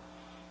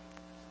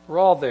 We're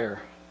all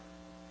there.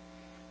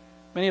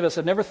 Many of us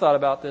have never thought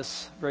about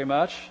this very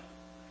much.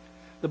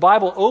 The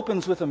Bible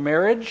opens with a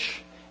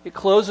marriage. It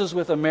closes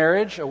with a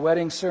marriage, a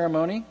wedding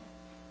ceremony.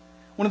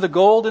 One of the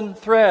golden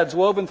threads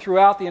woven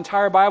throughout the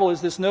entire Bible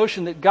is this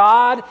notion that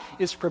God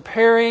is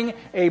preparing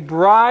a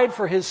bride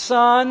for his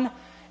son,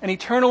 an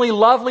eternally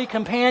lovely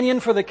companion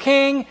for the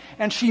king,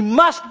 and she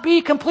must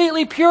be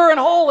completely pure and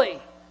holy.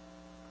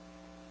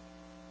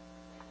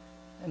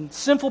 And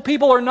sinful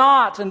people are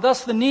not, and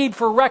thus the need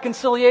for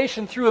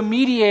reconciliation through a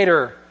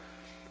mediator.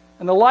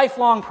 and the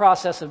lifelong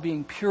process of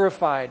being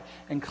purified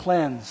and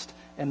cleansed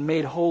and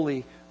made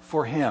holy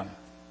for Him.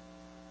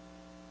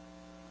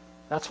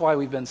 That's why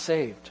we've been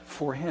saved,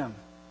 for Him.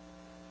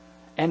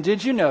 And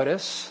did you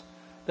notice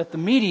that the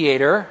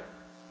mediator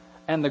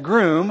and the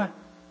groom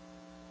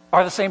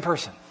are the same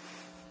person?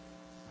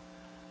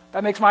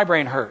 That makes my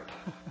brain hurt.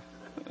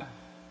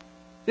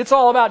 It's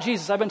all about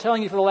Jesus. I've been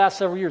telling you for the last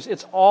several years,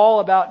 it's all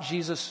about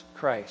Jesus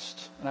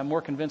Christ. And I'm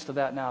more convinced of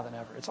that now than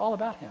ever. It's all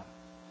about Him.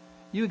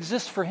 You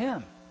exist for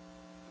Him.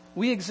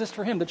 We exist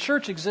for Him. The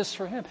church exists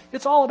for Him.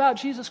 It's all about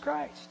Jesus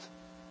Christ.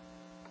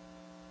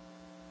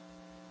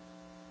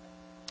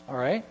 All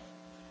right?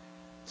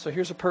 So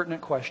here's a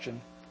pertinent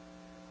question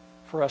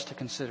for us to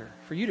consider,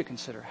 for you to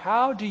consider.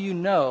 How do you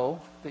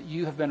know that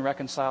you have been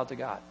reconciled to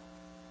God?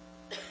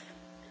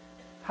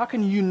 How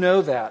can you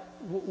know that?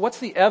 What's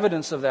the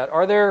evidence of that?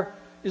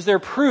 Is there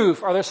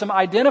proof? Are there some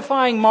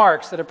identifying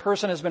marks that a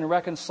person has been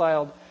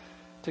reconciled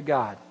to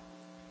God?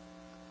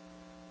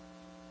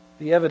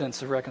 The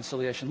evidence of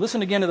reconciliation.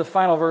 Listen again to the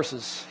final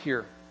verses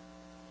here.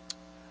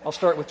 I'll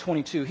start with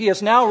 22. He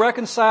has now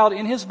reconciled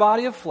in His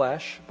body of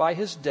flesh by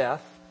His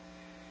death,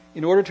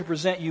 in order to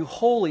present you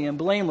holy and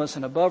blameless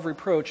and above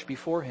reproach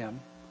before Him.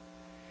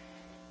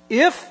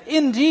 If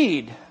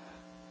indeed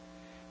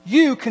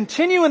you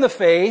continue in the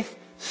faith,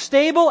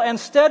 stable and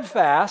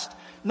steadfast,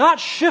 not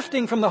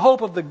shifting from the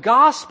hope of the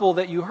gospel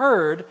that you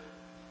heard,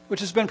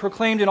 which has been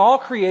proclaimed in all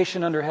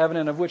creation under heaven,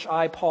 and of which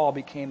I, Paul,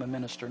 became a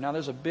minister. Now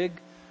there's a big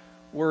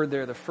word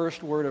there, the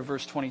first word of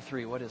verse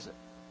 23. What is it?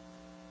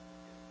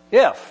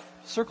 If.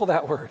 Circle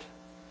that word.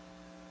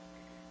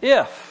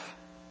 If.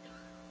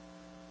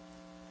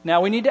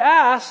 Now we need to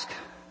ask,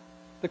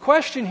 the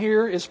question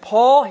here, is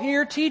Paul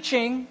here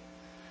teaching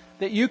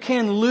that you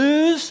can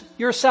lose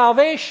your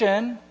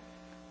salvation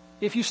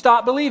if you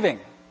stop believing?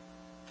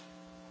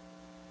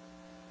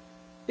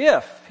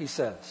 If, he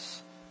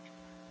says.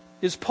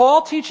 Is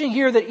Paul teaching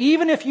here that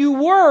even if you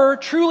were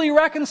truly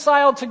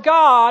reconciled to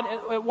God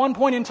at one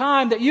point in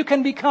time, that you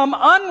can become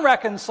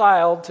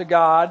unreconciled to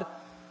God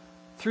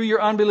through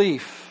your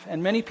unbelief?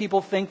 And many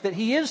people think that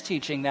he is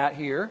teaching that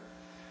here.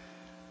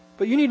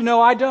 But you need to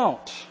know I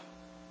don't.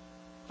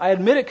 I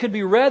admit it could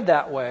be read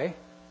that way.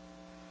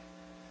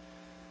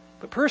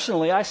 But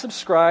personally, I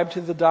subscribe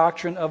to the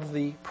doctrine of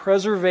the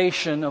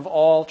preservation of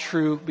all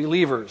true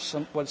believers,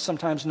 what's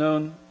sometimes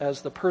known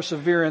as the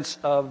perseverance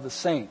of the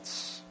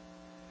saints.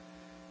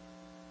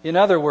 In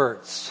other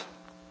words,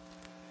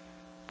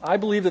 I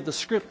believe that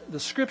the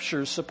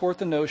Scriptures support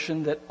the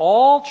notion that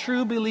all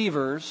true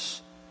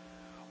believers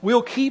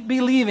will keep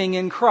believing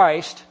in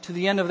Christ to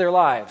the end of their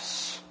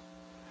lives.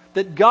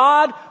 That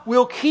God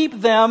will keep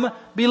them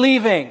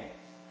believing.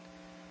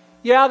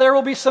 Yeah, there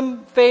will be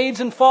some fades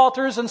and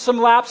falters and some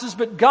lapses,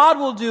 but God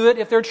will do it.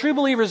 If they're true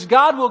believers,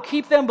 God will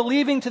keep them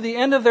believing to the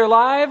end of their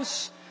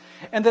lives,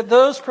 and that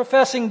those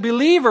professing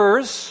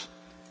believers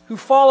who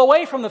fall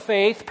away from the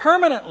faith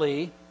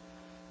permanently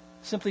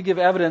simply give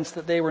evidence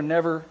that they were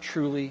never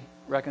truly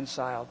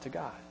reconciled to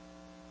God.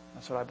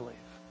 That's what I believe.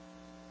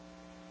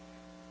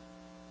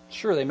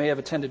 Sure, they may have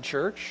attended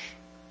church.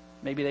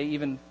 Maybe they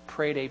even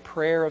prayed a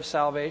prayer of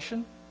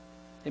salvation.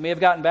 They may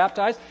have gotten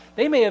baptized.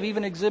 They may have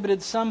even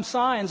exhibited some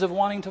signs of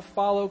wanting to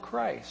follow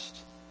Christ.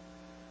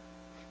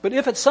 But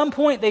if at some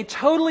point they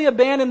totally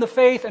abandon the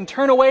faith and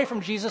turn away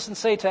from Jesus and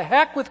say, to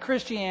heck with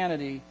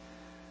Christianity,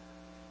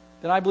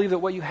 then I believe that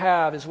what you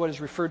have is what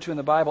is referred to in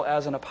the Bible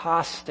as an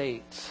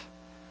apostate,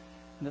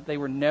 and that they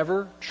were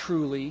never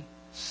truly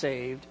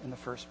saved in the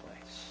first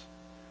place.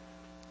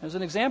 There's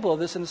an example of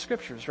this in the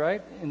Scriptures,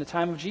 right? In the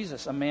time of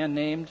Jesus, a man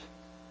named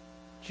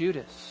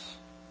Judas.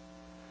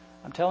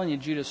 I'm telling you,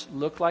 Judas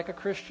looked like a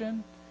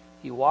Christian.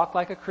 He walked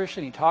like a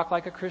Christian. He talked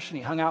like a Christian.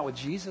 He hung out with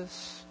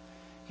Jesus.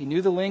 He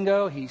knew the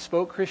lingo. He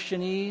spoke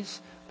Christianese.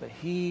 But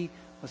he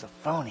was a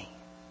phony.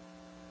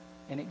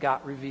 And it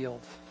got revealed.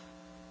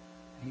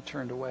 And he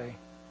turned away.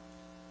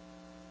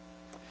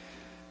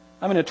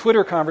 I'm in a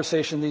Twitter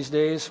conversation these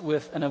days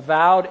with an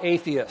avowed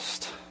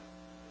atheist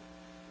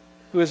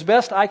who, as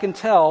best I can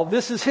tell,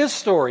 this is his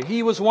story.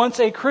 He was once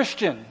a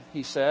Christian,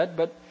 he said,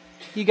 but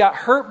he got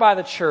hurt by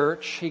the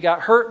church. He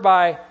got hurt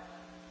by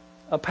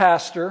a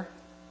pastor,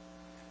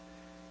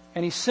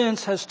 and he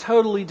since has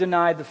totally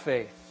denied the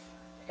faith.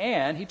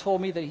 And he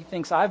told me that he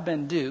thinks I've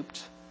been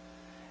duped,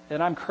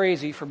 and I'm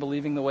crazy for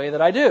believing the way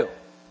that I do.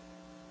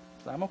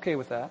 So I'm okay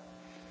with that.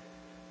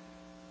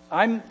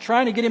 I'm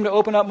trying to get him to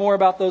open up more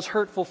about those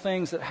hurtful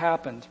things that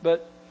happened.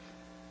 But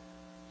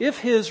if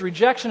his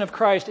rejection of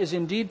Christ is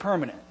indeed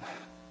permanent,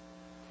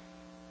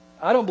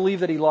 I don't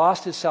believe that he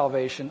lost his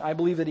salvation. I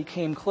believe that he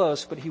came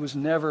close, but he was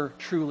never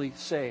truly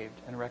saved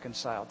and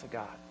reconciled to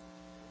God.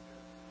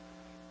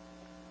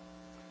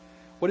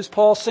 What is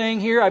Paul saying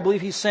here? I believe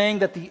he's saying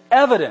that the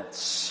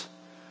evidence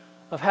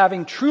of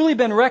having truly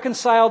been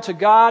reconciled to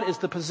God is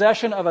the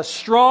possession of a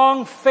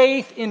strong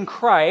faith in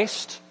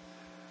Christ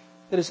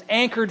that is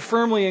anchored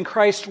firmly in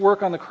Christ's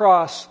work on the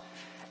cross,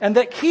 and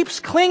that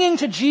keeps clinging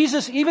to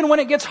Jesus even when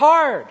it gets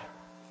hard.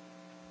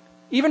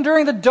 Even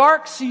during the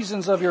dark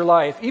seasons of your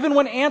life, even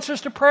when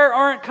answers to prayer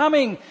aren't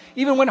coming,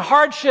 even when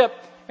hardship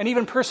and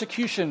even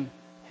persecution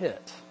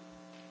hit.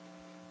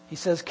 He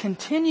says,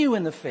 continue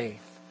in the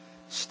faith,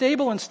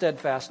 stable and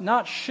steadfast,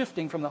 not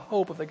shifting from the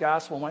hope of the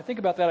gospel. When I think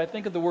about that, I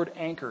think of the word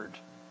anchored.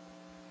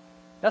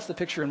 That's the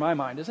picture in my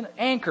mind, isn't it?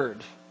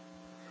 Anchored.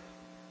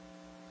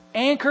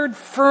 Anchored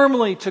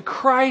firmly to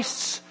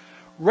Christ's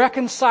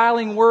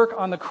reconciling work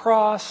on the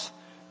cross,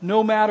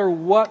 no matter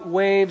what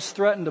waves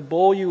threaten to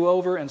bowl you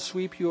over and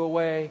sweep you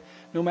away,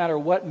 no matter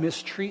what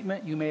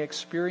mistreatment you may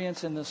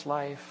experience in this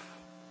life,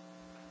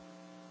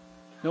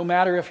 no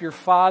matter if your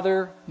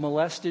father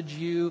molested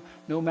you,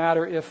 no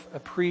matter if a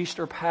priest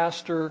or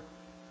pastor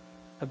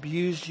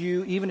abused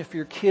you, even if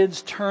your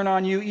kids turn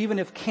on you, even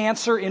if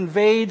cancer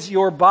invades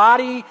your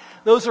body,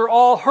 those are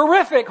all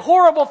horrific,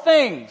 horrible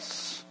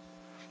things.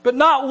 But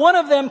not one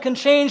of them can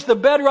change the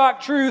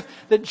bedrock truth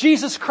that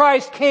Jesus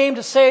Christ came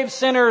to save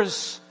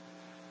sinners.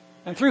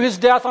 And through His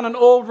death on an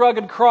old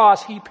rugged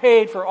cross, He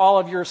paid for all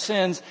of your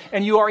sins,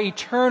 and you are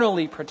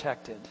eternally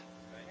protected.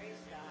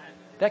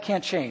 That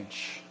can't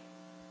change.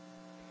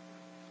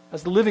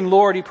 As the living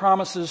Lord, He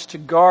promises to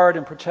guard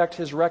and protect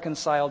His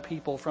reconciled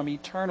people from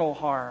eternal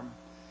harm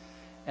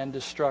and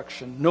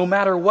destruction, no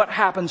matter what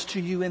happens to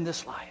you in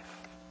this life.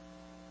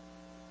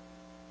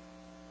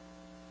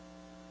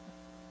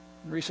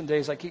 In recent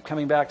days, I keep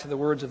coming back to the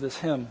words of this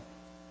hymn.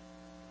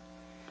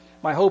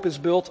 My hope is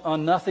built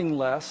on nothing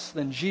less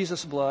than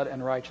Jesus' blood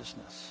and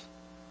righteousness.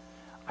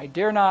 I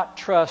dare not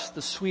trust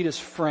the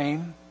sweetest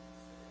frame,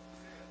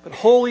 but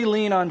wholly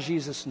lean on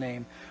Jesus'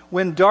 name.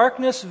 When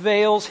darkness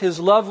veils His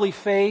lovely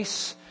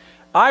face,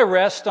 I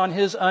rest on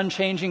His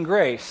unchanging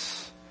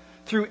grace.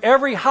 Through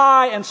every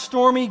high and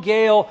stormy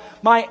gale,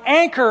 my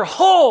anchor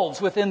holds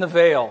within the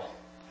veil.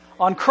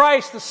 On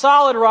Christ, the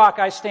solid rock,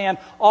 I stand.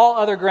 All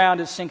other ground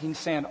is sinking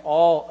sand.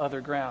 All other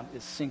ground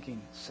is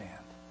sinking sand.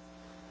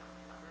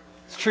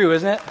 It's true,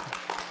 isn't it?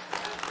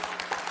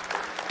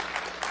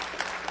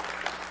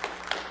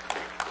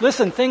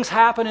 Listen, things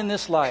happen in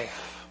this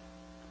life.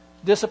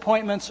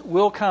 Disappointments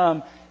will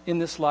come in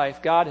this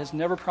life. God has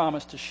never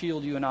promised to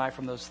shield you and I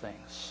from those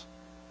things.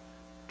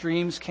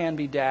 Dreams can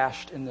be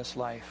dashed in this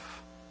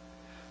life.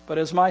 But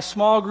as my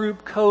small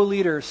group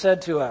co-leader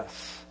said to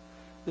us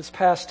this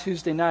past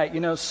Tuesday night,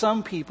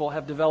 some people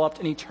have developed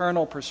an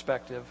eternal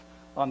perspective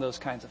on those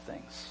kinds of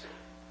things.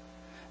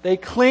 They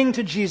cling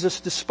to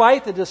Jesus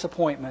despite the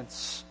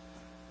disappointments,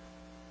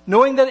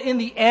 knowing that in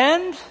the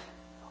end,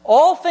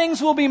 all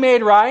things will be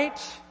made right,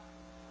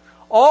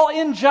 all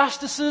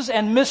injustices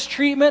and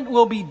mistreatment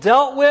will be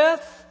dealt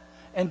with,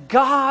 and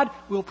God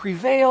will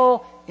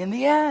prevail in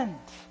the end.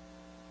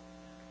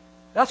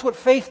 That's what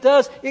faith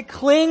does. It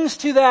clings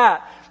to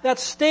that. That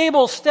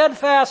stable,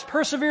 steadfast,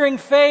 persevering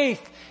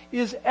faith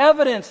is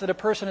evidence that a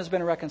person has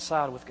been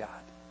reconciled with God.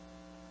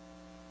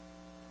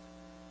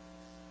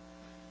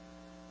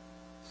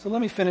 So let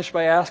me finish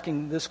by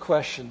asking this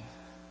question.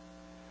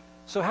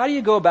 So how do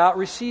you go about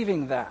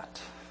receiving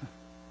that?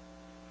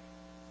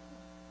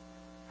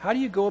 How do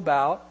you go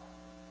about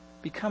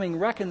becoming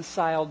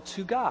reconciled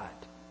to God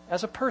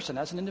as a person,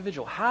 as an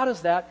individual? How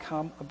does that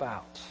come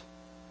about?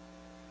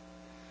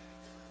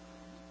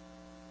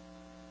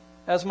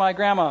 As my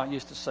grandma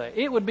used to say,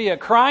 it would be a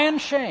crying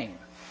shame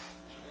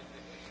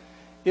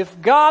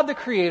if God the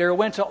Creator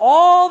went to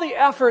all the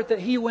effort that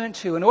He went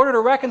to in order to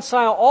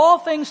reconcile all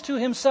things to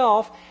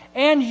Himself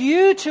and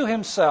you to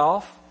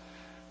Himself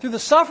through the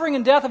suffering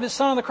and death of His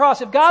Son on the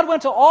cross. If God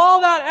went to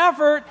all that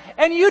effort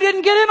and you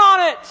didn't get in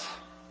on it,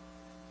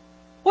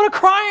 what a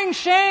crying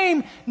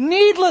shame,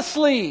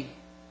 needlessly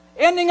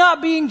ending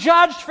up being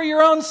judged for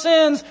your own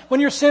sins when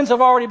your sins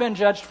have already been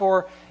judged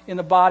for in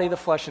the body, the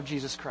flesh of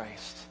Jesus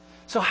Christ.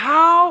 So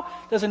how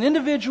does an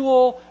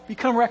individual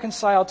become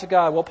reconciled to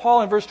God? Well,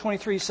 Paul in verse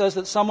 23 says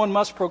that someone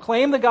must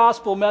proclaim the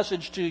gospel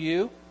message to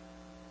you.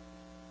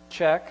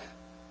 Check.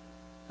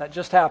 That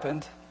just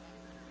happened.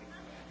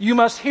 You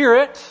must hear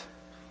it.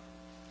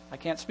 I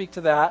can't speak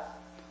to that.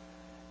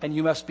 And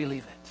you must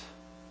believe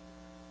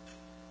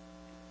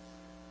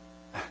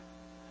it.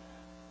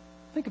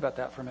 Think about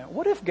that for a minute.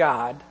 What if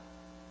God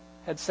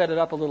had set it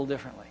up a little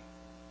differently?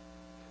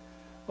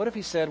 What if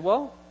He said,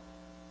 well,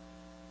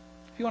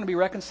 if you want to be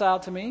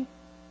reconciled to me,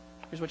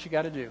 here's what you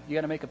got to do. You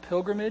got to make a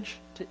pilgrimage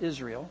to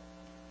Israel.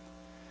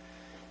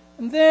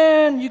 And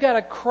then you got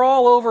to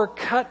crawl over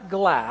cut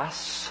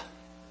glass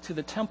to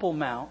the Temple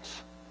Mount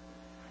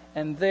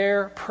and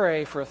there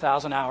pray for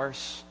 1,000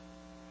 hours.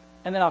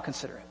 And then I'll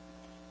consider it.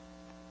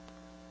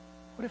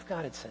 What if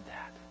God had said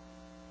that?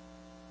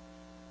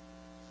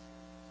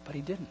 But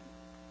He didn't.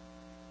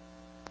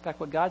 In fact,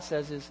 what God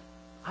says is,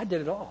 I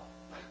did it all.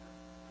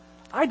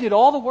 I did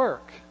all the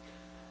work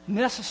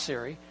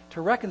necessary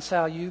to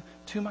reconcile you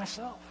to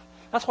myself.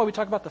 That's why we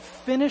talk about the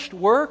finished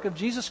work of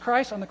Jesus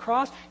Christ on the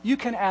cross. You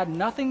can add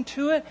nothing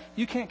to it.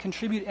 You can't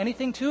contribute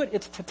anything to it.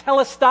 It's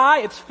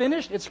tetelestai. It's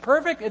finished. It's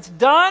perfect. It's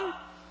done.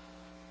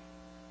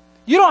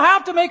 You don't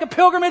have to make a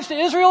pilgrimage to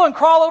Israel and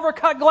crawl over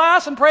cut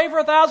glass and pray for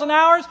 1,000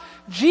 hours.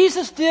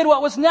 Jesus did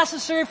what was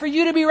necessary for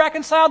you to be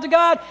reconciled to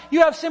God.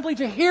 You have simply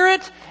to hear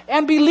it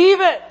and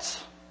believe it.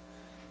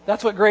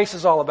 That's what grace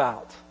is all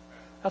about.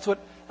 That's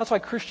why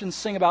Christians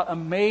sing about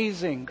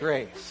amazing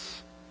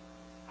grace.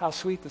 How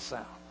sweet the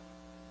sound.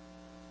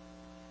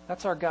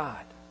 That's our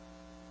God.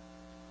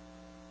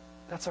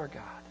 That's our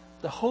God.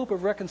 The hope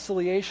of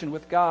reconciliation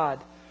with God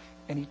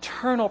and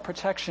eternal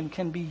protection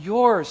can be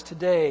yours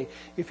today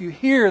if you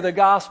hear the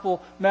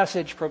gospel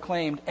message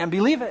proclaimed and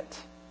believe it.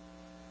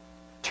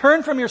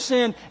 Turn from your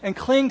sin and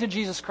cling to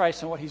Jesus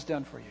Christ and what He's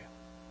done for you.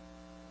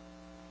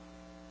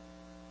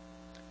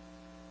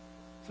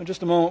 So in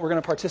just a moment, we're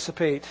going to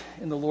participate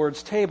in the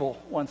Lord's table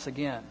once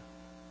again.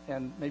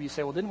 And maybe you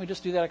say, well, didn't we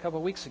just do that a couple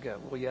of weeks ago?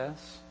 Well,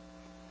 yes.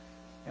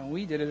 And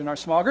we did it in our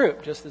small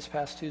group just this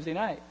past Tuesday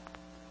night.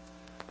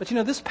 But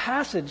this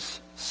passage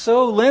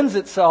so lends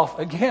itself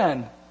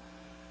again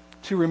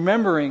to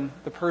remembering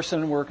the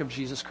person and work of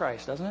Jesus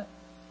Christ, doesn't it?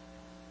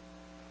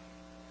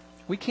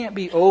 We can't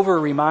be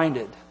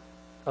over-reminded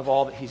of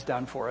all that He's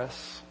done for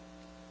us.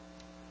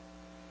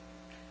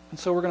 And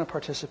so we're going to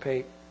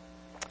participate.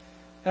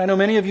 And I know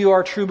many of you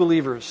are true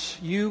believers.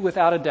 You,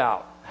 without a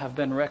doubt, have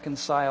been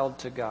reconciled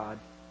to God.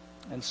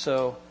 And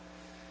so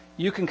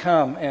you can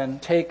come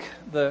and take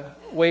the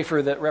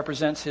wafer that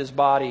represents His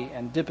body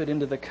and dip it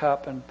into the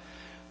cup and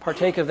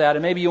partake of that.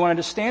 And maybe you want to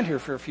just stand here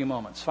for a few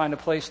moments. Find a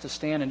place to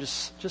stand and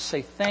just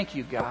say, thank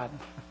you, God.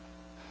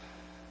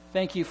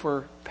 Thank you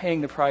for paying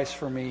the price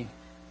for me.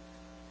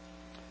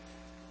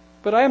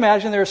 But I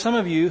imagine there are some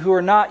of you who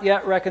are not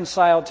yet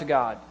reconciled to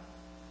God.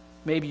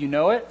 Maybe you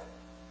know it,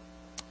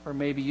 or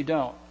maybe you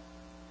don't.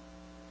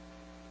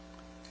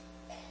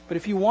 But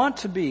if you want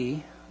to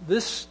be,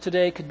 this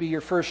today could be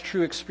your first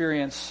true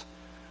experience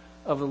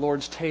of the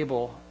Lord's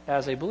table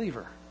as a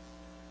believer.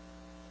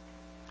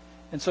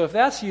 And so if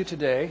that's you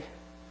today,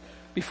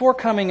 before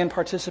coming and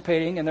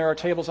participating, and there are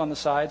tables on the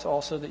sides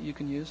also that you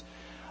can use,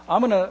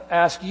 I'm going to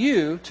ask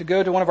you to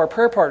go to one of our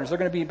prayer partners. They're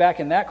going to be back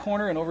in that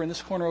corner and over in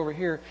this corner over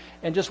here,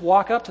 and just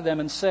walk up to them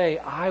and say,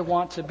 I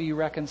want to be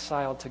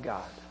reconciled to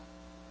God.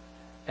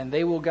 And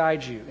they will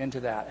guide you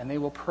into that, and they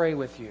will pray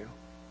with you.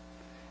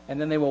 And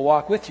then they will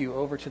walk with you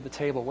over to the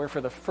table where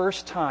for the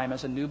first time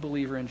as a new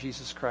believer in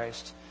Jesus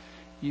Christ,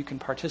 you can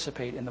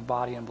participate in the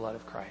body and blood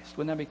of Christ.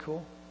 Wouldn't that be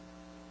cool?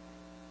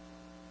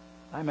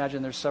 I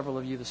imagine there's several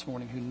of you this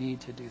morning who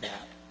need to do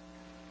that.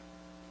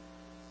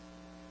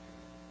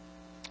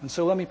 And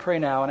so let me pray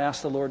now and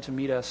ask the Lord to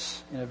meet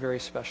us in a very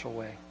special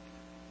way.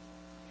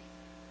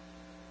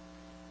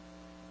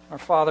 Our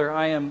Father,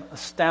 I am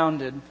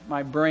astounded.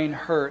 My brain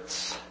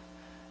hurts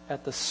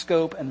at the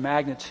scope and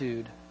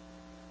magnitude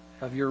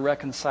of your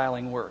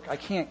reconciling work. I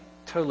can't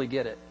totally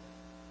get it.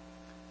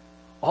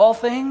 All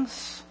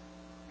things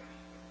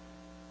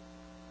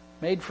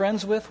made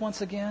friends with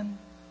once again.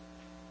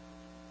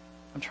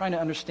 I'm trying to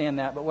understand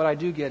that, but what I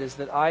do get is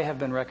that I have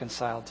been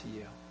reconciled to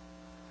you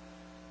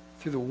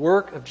through the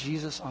work of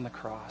Jesus on the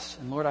cross.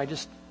 And Lord, I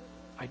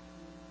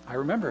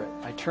remember it.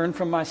 I turned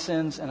from my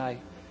sins and I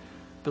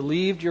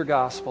believed your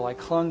gospel. I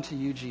clung to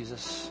you,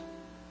 Jesus.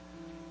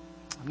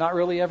 I've not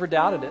really ever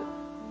doubted it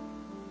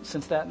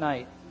since that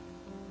night.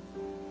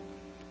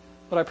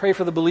 But I pray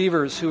for the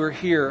believers who are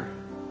here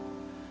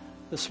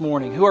this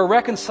morning, who are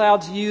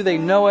reconciled to you. They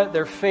know it.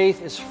 Their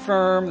faith is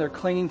firm. They're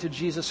clinging to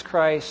Jesus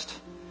Christ.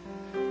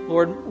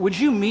 Lord, would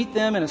you meet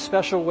them in a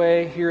special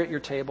way here at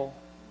your table?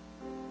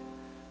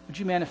 Would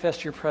you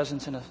manifest your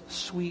presence in a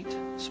sweet,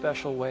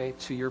 special way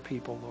to your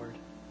people, Lord?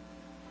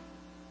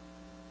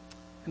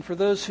 And for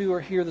those who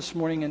are here this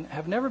morning and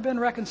have never been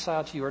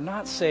reconciled to you, are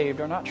not saved,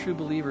 are not true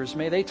believers,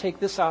 may they take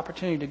this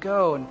opportunity to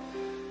go and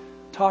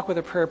talk with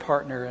a prayer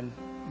partner and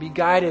be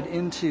guided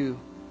into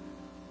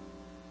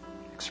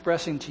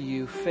expressing to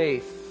you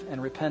faith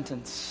and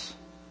repentance.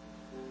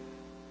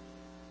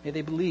 May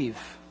they believe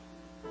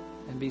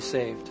and be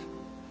saved.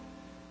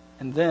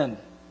 And then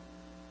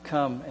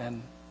come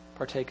and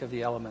partake of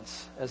the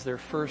elements as their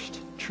first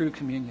true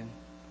communion.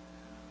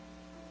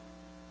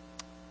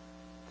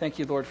 Thank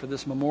you, Lord, for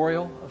this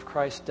memorial of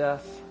Christ's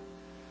death,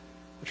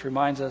 which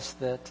reminds us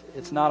that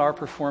it's not our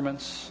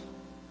performance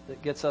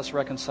that gets us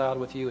reconciled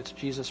with you. It's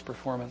Jesus'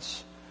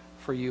 performance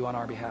for you on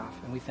our behalf.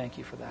 And we thank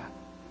you for that.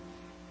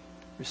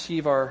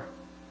 Receive our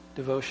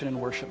devotion and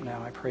worship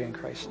now, I pray in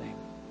Christ's name.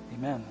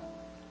 Amen.